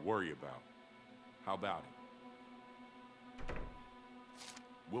really gotta worry about. How about it?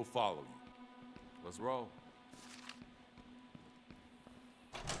 We'll follow you. Let's roll.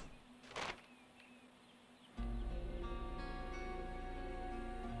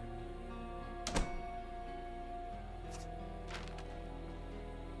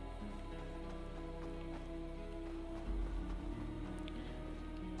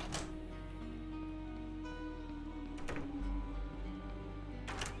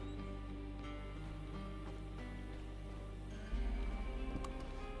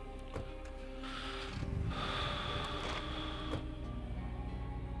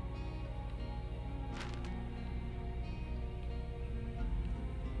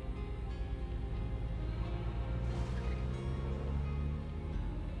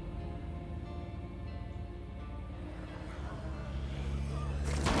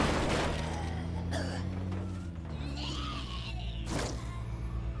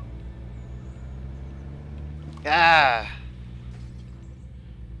 Ah!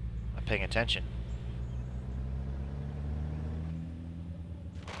 Not paying attention.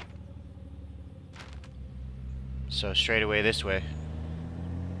 So straight away this way.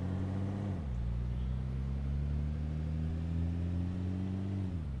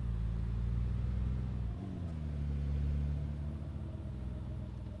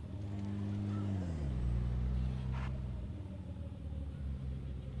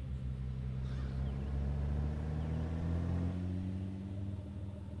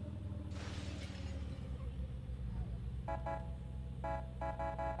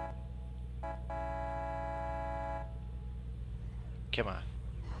 Come on.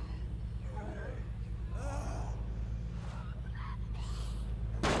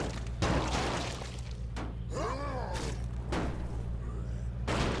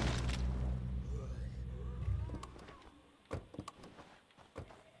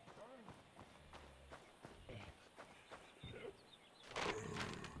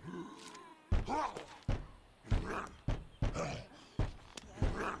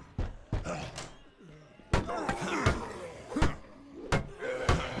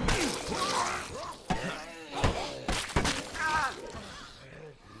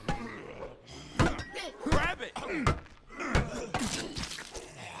 Grab it!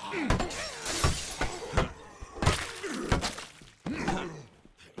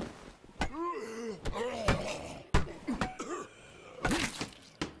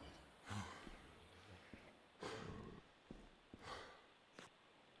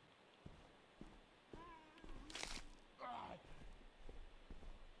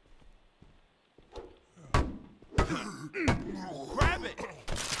 Grab it!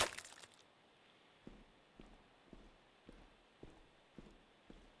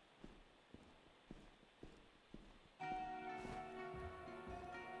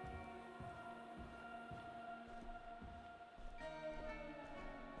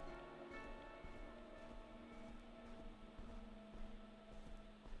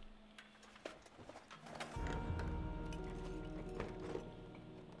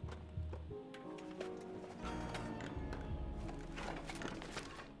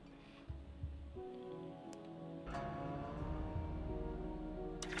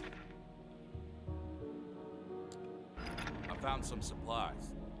 Found some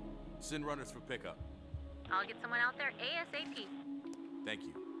supplies. Send runners for pickup. I'll get someone out there ASAP. Thank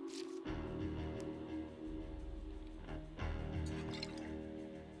you.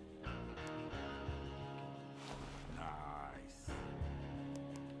 Nice.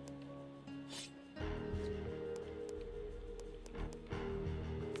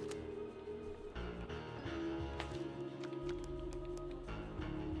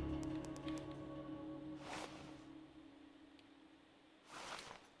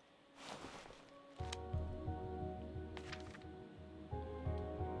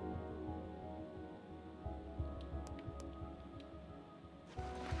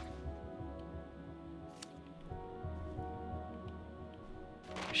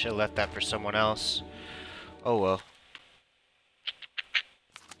 Should have left that for someone else. Oh well.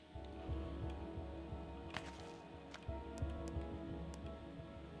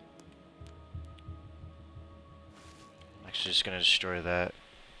 Actually, just gonna destroy that.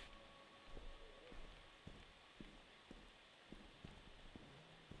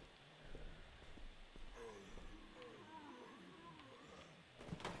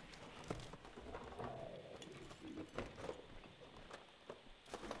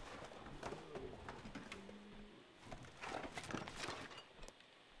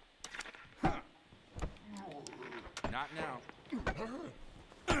 Not now.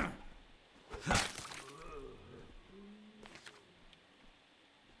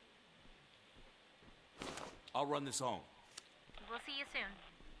 I'll run this home. We'll see you soon.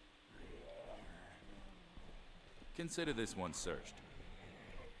 Consider this one searched.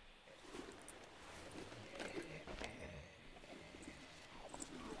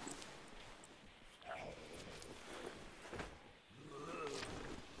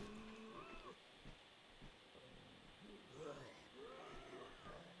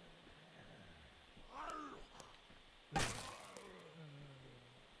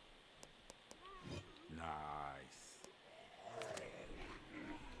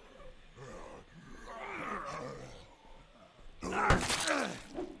 Nice.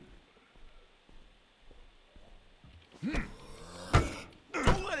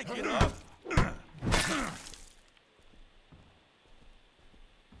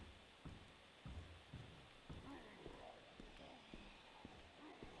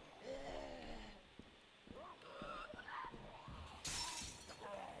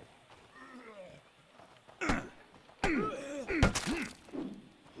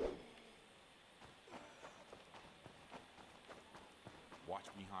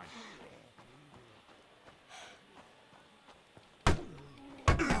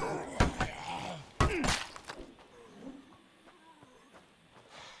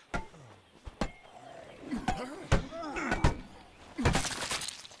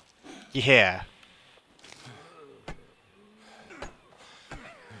 Yeah.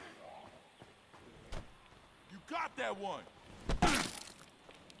 You got that one.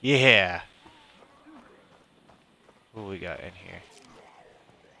 Yeah. What we got in here?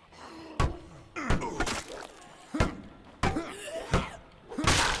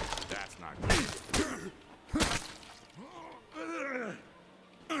 That's not good.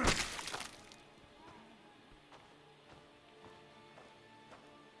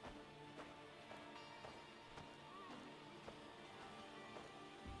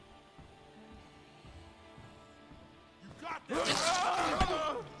 You got that.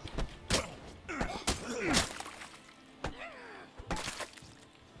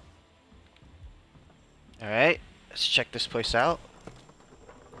 Alright, let's check this place out.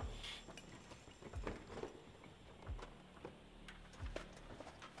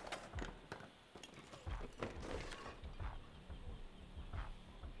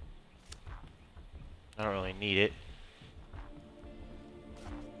 I don't really need it.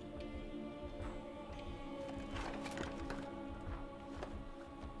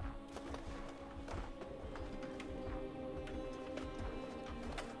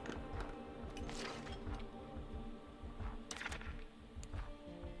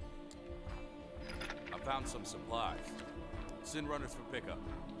 I found some supplies. Send runners for pickup.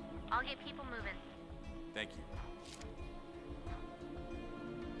 I'll get people moving. Thank you.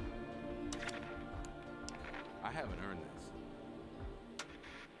 I haven't earned this.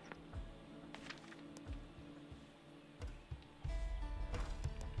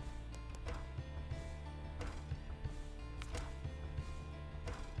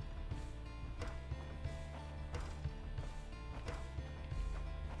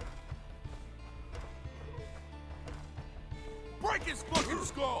 Break his fucking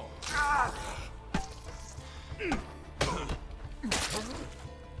skull!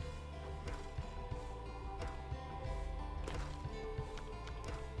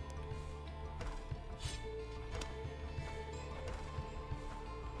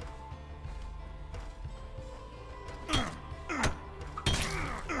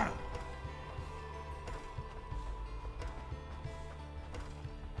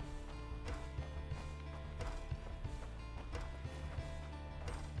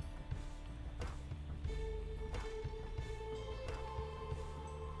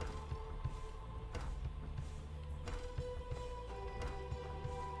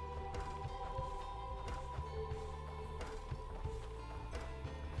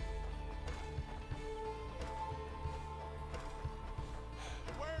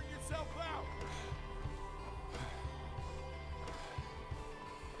 Wear yourself out!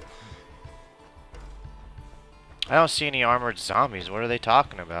 I don't see any armored zombies. What are they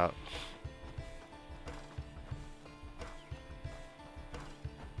talking about?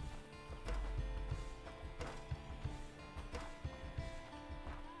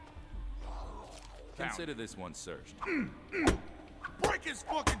 Consider this one searched. Break his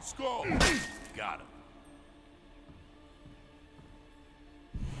fucking skull! Got him.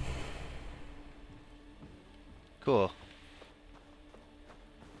 Cool.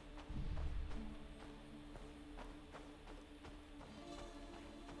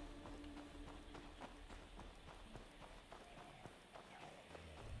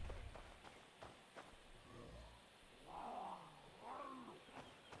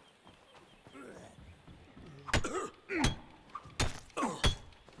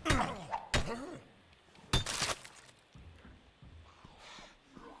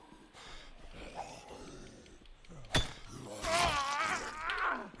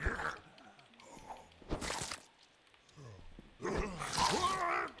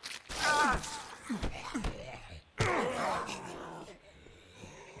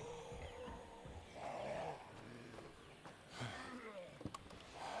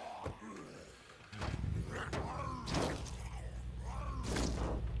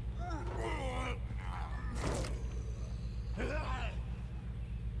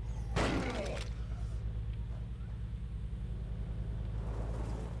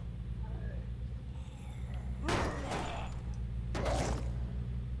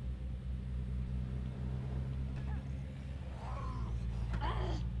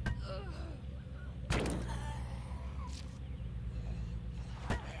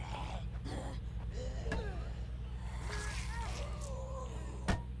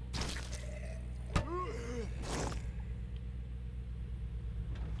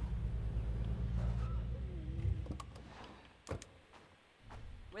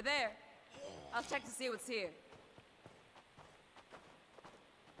 We're there. I'll check to see what's here.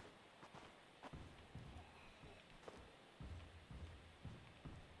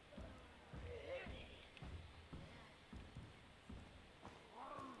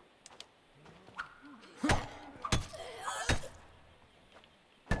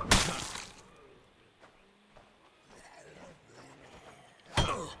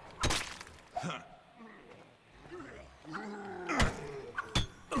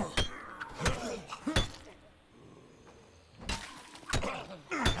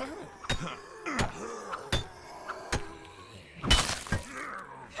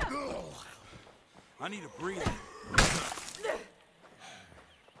 need a breather.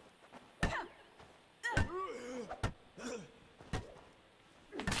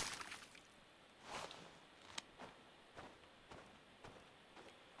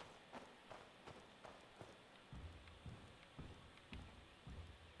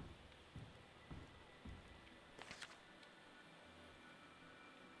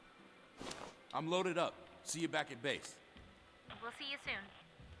 I'm loaded up. See you back at base. We'll see you soon.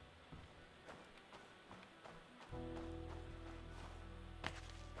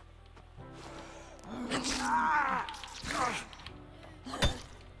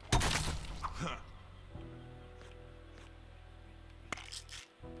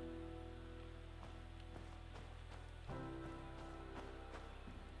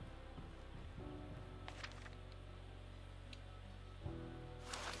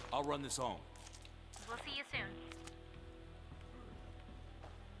 I'll run this home. We'll see you soon.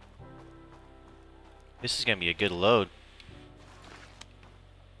 This is gonna be a good load.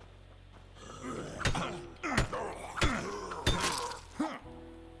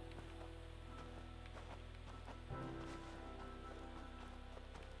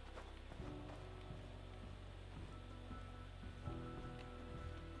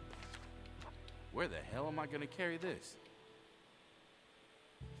 Where the hell am I gonna carry this?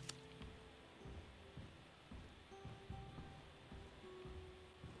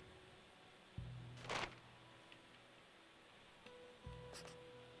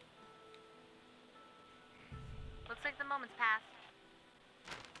 Looks like the moment's passed.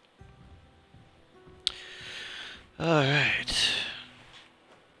 All right.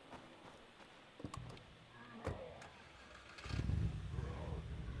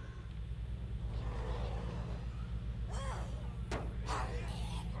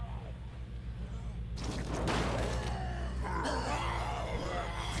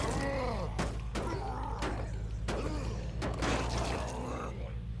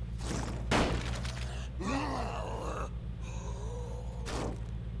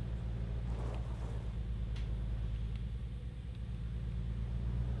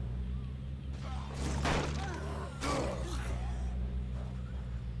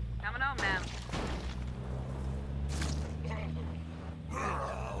 Coming home, ma'am.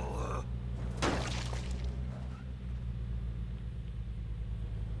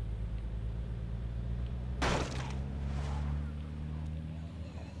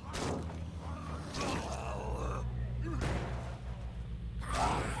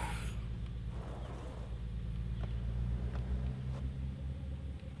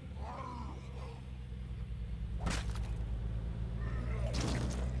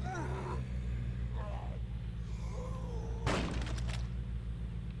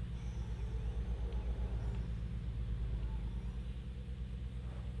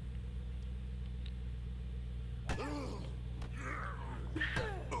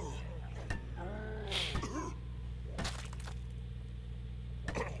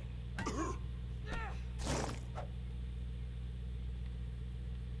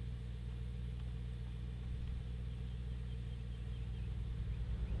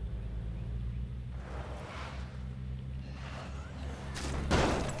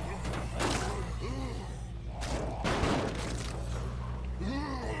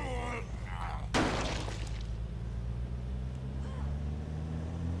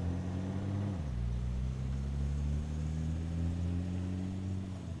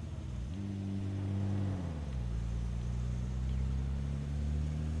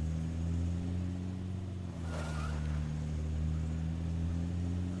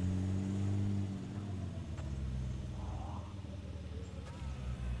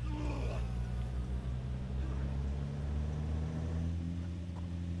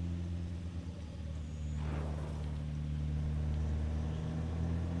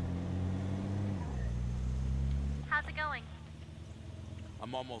 How's it going?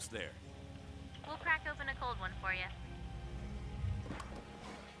 I'm almost there. We'll crack open a cold one for you.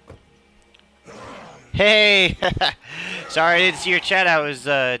 Hey! Sorry I didn't see your chat. I was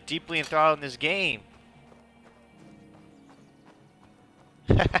deeply enthralled in this game.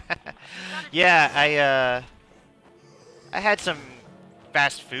 Yeah, I had some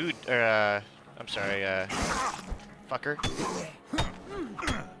fast food, or I'm sorry, fucker.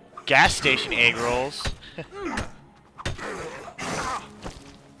 Gas station egg rolls.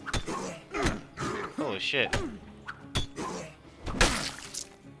 Holy shit.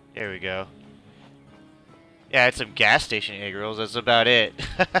 There we go. Yeah, I had some gas station egg rolls. That's about it.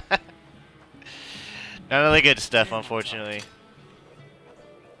 None of the good stuff, unfortunately.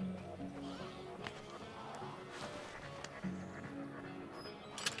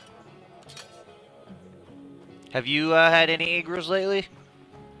 Have you had any egg rolls lately?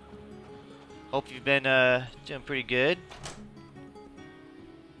 Hope you've been doing pretty good.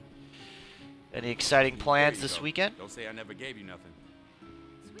 Any exciting plans There you this go. weekend? Don't say I never gave you nothing.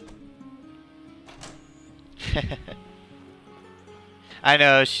 I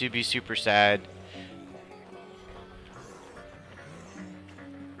know, she'd be super sad.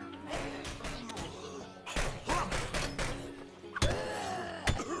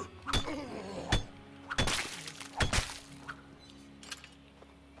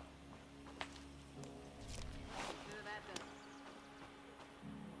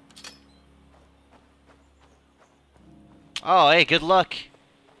 Oh, hey, good luck.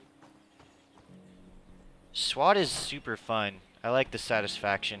 SWAT is super fun. I like the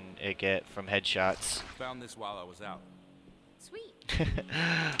satisfaction it get from headshots. Found this while I was out. Sweet.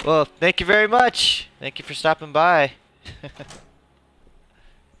 Well, thank you very much. Thank you for stopping by.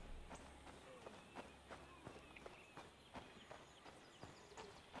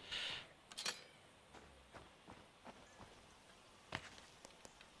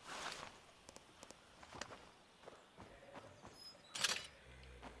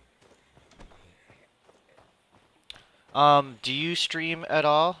 Do you stream at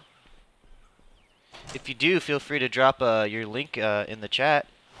all? If you do, feel free to drop your link in the chat.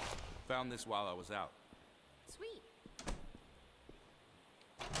 Found this while I was out. Sweet.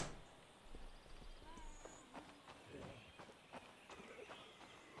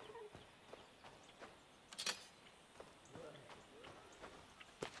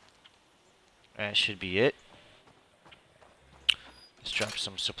 That should be it. Let's drop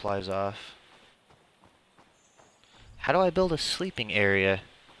some supplies off. How do I build a sleeping area?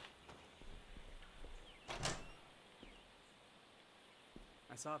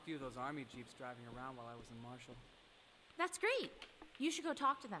 I saw a few of those army jeeps driving around while I was in Marshall. That's great. You should go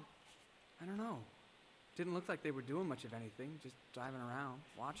talk to them. I don't know. Didn't look like they were doing much of anything, just driving around,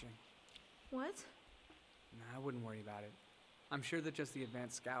 watching. What? Nah, I wouldn't worry about it. I'm sure they're just the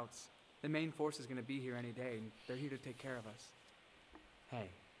advanced scouts. The main force is going to be here any day, and they're here to take care of us. Hey,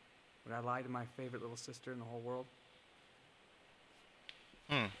 would I lie to my favorite little sister in the whole world?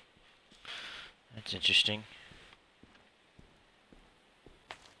 That's interesting.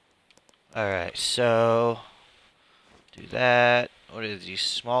 Alright, so do that. What is these?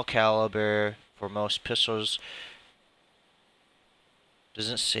 Small caliber for most pistols.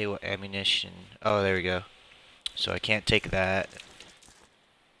 Doesn't say what ammunition. Oh, there we go. So I can't take that.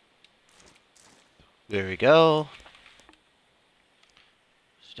 There we go.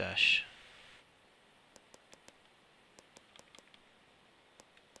 Stash.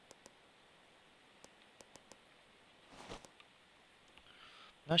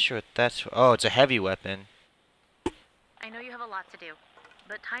 Not sure what that's for. Oh, it's a heavy weapon. I know you have a lot to do,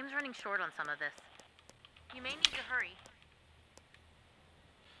 but time's running short on some of this. You may need to hurry.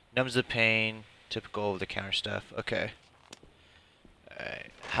 Numbs the pain. Typical over-the-counter stuff. Okay.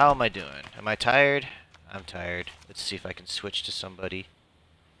 Alright. How am I doing? Am I tired? I'm tired. Let's see if I can switch to somebody.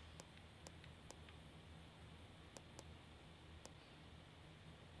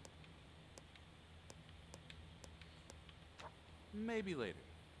 Maybe later.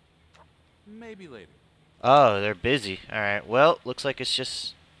 Maybe later. Oh, they're busy. Alright, well, looks like it's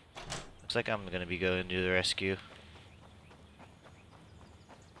just... Looks like I'm gonna be going to the rescue.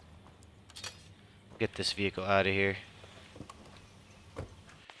 Get this vehicle out of here.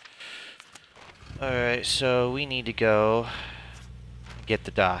 Alright, so we need to go get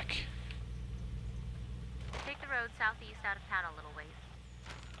the dock. Take the road southeast out of town a little ways.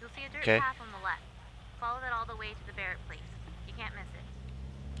 You'll see a dirt Okay. path on the left. Follow that all the way to the Barrett place. You can't miss it.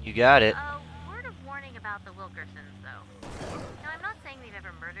 You got it. Word of warning about the Wilkersons, though. Now, I'm not saying they've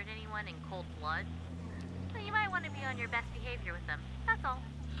ever murdered anyone in cold blood, but you might want to be on your best behavior with them. That's all.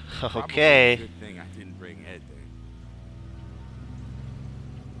 Okay. Probably a good thing I didn't bring Ed there.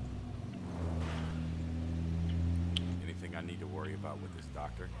 Anything I need to worry about with this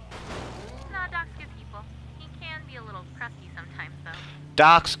doctor? No, Doc's good people. He can be a little crusty sometimes, though.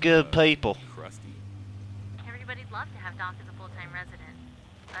 Doc's good people. Crusty. Everybody'd love to have Doc as a full-time resident,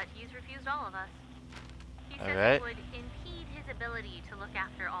 but he's refused all of us. He says Alright. it would impede his ability to look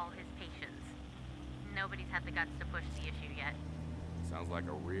after all his patients. Nobody's had the guts to push the issue yet. Sounds like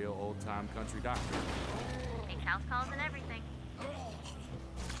a real old-time country doctor. Makes house calls and everything.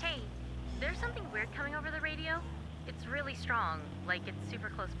 Hey, there's something weird coming over the radio. It's really strong, like it's super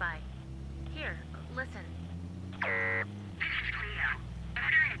close by. Here, listen. This is Cleo.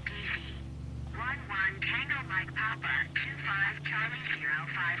 Order at DC. 11 Tango Mike Papa 25 Charlie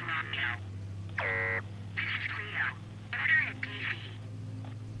 05 Romeo. This is Cleo. Order at DC.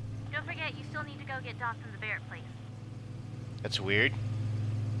 Don't forget, you still need to go get docked in the Barrett place. That's weird.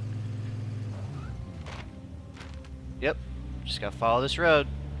 Yep. Just gotta follow this road.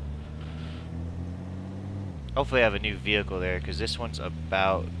 Hopefully I have a new vehicle there, because this one's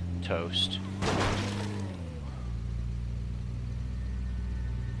about toast.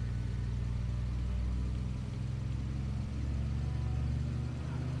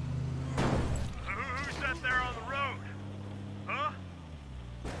 Who's that there on the road? Huh?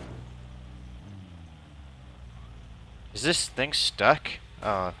 Is this thing stuck? We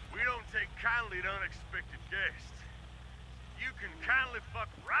don't take kindly to unexpected guests. You can kindly fuck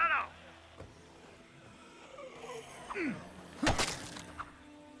right off.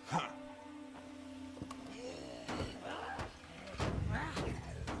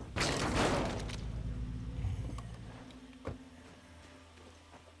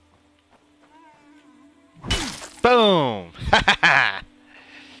 Boom!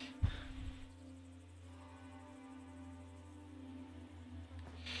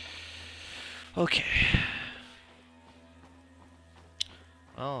 Okay.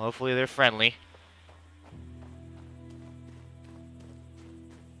 Well, hopefully they're friendly.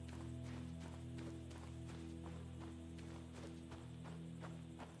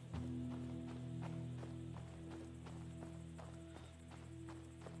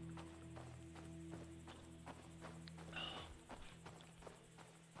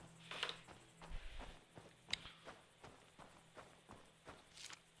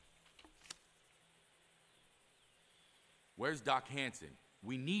 Where's Doc Hanson?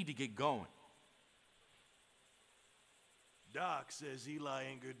 We need to get going. Doc says Eli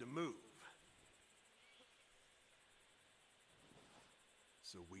ain't good to move.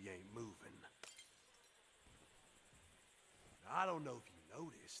 So we ain't moving. I don't know if you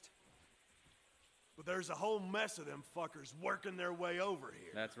noticed, but there's a whole mess of them fuckers working their way over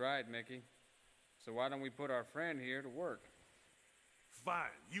here. That's right, Mickey. So why don't we put our friend here to work? Fine,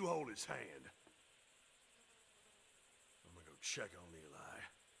 you hold his hand. I'm gonna go check on Eli.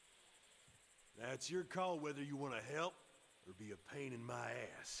 That's your call whether you want to help or be a pain in my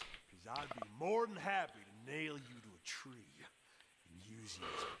ass. Because I'd be more than happy to nail you to a tree and use you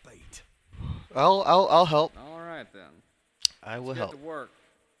as bait. I'll help. All right then. I will Let's help. get to work.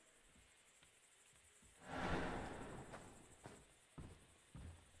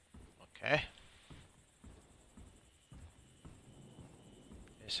 Okay.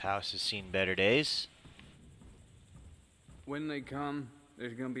 This house has seen better days. When they come,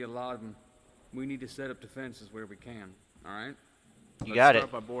 there's gonna be a lot of them. We need to set up defenses where we can. All right. You got Let's it.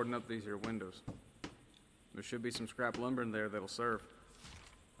 start by boarding up these here windows. There should be some scrap lumber in there that'll serve.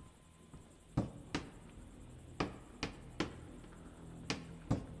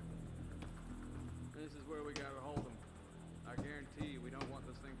 This is where we gotta hold them. I guarantee you we don't want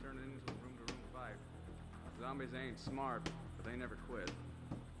this thing turning into a room-to-room fight. Zombies ain't smart, but they never quit.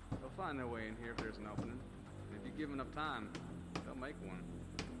 They'll find their way in here if there's an opening. And if you give them enough time, they'll make one.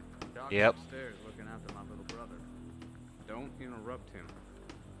 Doc's Yep. upstairs looking after my little brother. Don't interrupt him.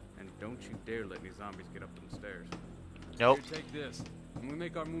 And don't you dare let any zombies get up them stairs. Nope. Here, take this. When we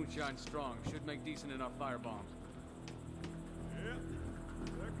make our moonshine strong, should make decent enough fire bombs. Yep,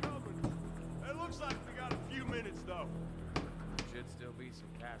 they're coming. It looks like we got a few minutes, though. Should still be some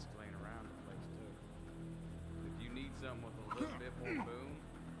casks laying around the place, too. If you need something with a little bit more boom,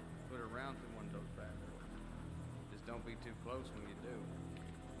 put it around through one of those bad boys. Just don't be too close when you do.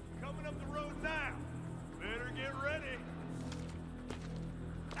 Coming up the road now. Better get ready.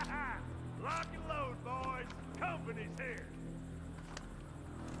 Lock and load, boys. Company's here.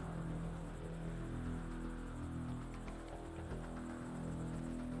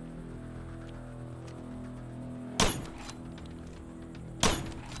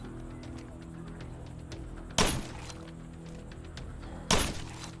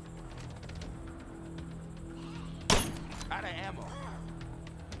 Out of ammo.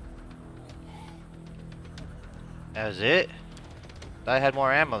 That was it? Thought I had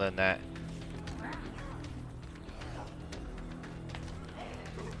more ammo than that.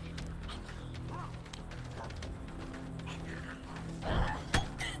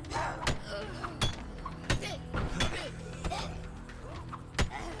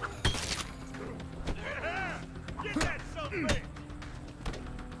 Get that something.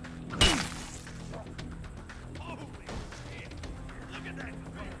 Holy shit. Look at that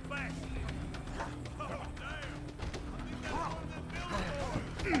going fast. Oh, damn. I think that's one of them building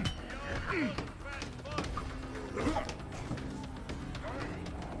boys.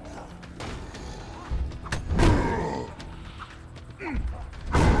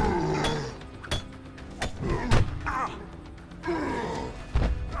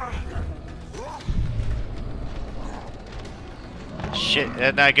 shit.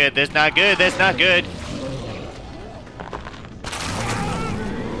 That's not good. That's not good. That's not good.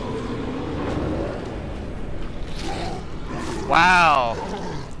 Wow.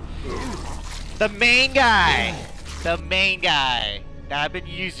 The main guy that I've been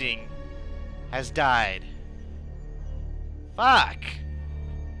using has died. Fuck.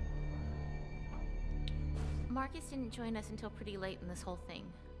 Marcus didn't join us until pretty late in this whole thing,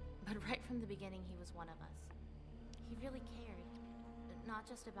 but right from the beginning he was one of us. He really cared, not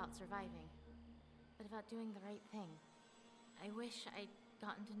just about surviving, but about doing the right thing. I wish I'd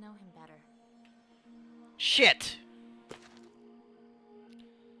gotten to know him better. Shit.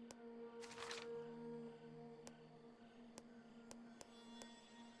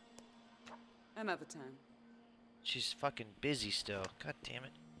 I'm out of time. She's fucking busy still. God damn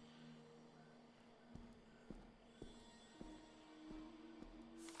it.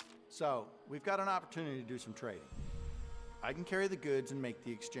 So, we've got an opportunity to do some trading. I can carry the goods and make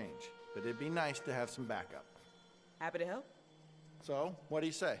the exchange, but it'd be nice to have some backup. Happy to help. So, what do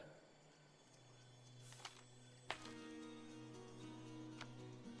you say?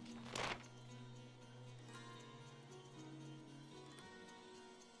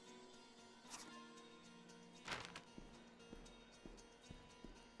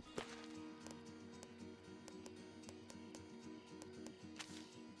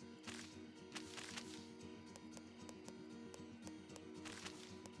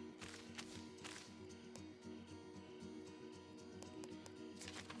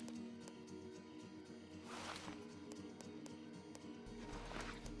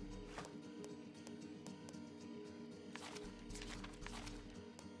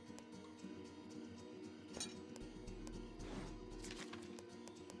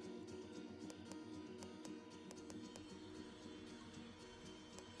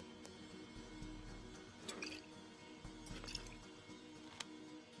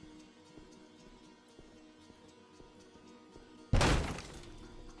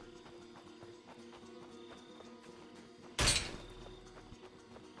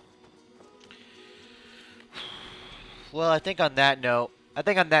 Well, I think on that note, I'm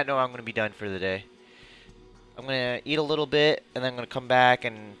going to be done for the day. I'm going to eat a little bit, and then I'm going to come back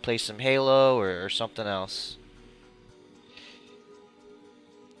and play some Halo or something else.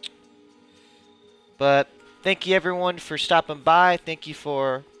 But thank you everyone for stopping by. Thank you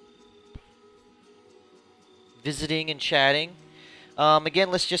for visiting and chatting.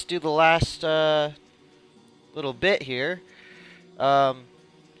 Again, let's just do the last little bit here.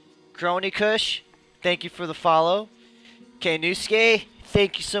 Kronikush, thank you for the follow. Kenusuke,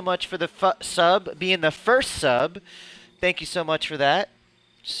 thank you so much for the sub, being the first sub. Thank you so much for that.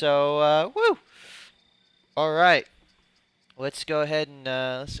 So, woo! Alright. Let's go ahead and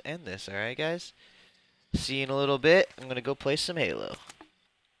let's end this, alright guys? See you in a little bit. I'm going to go play some Halo.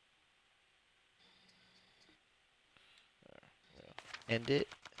 End it.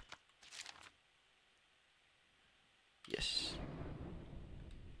 Yes.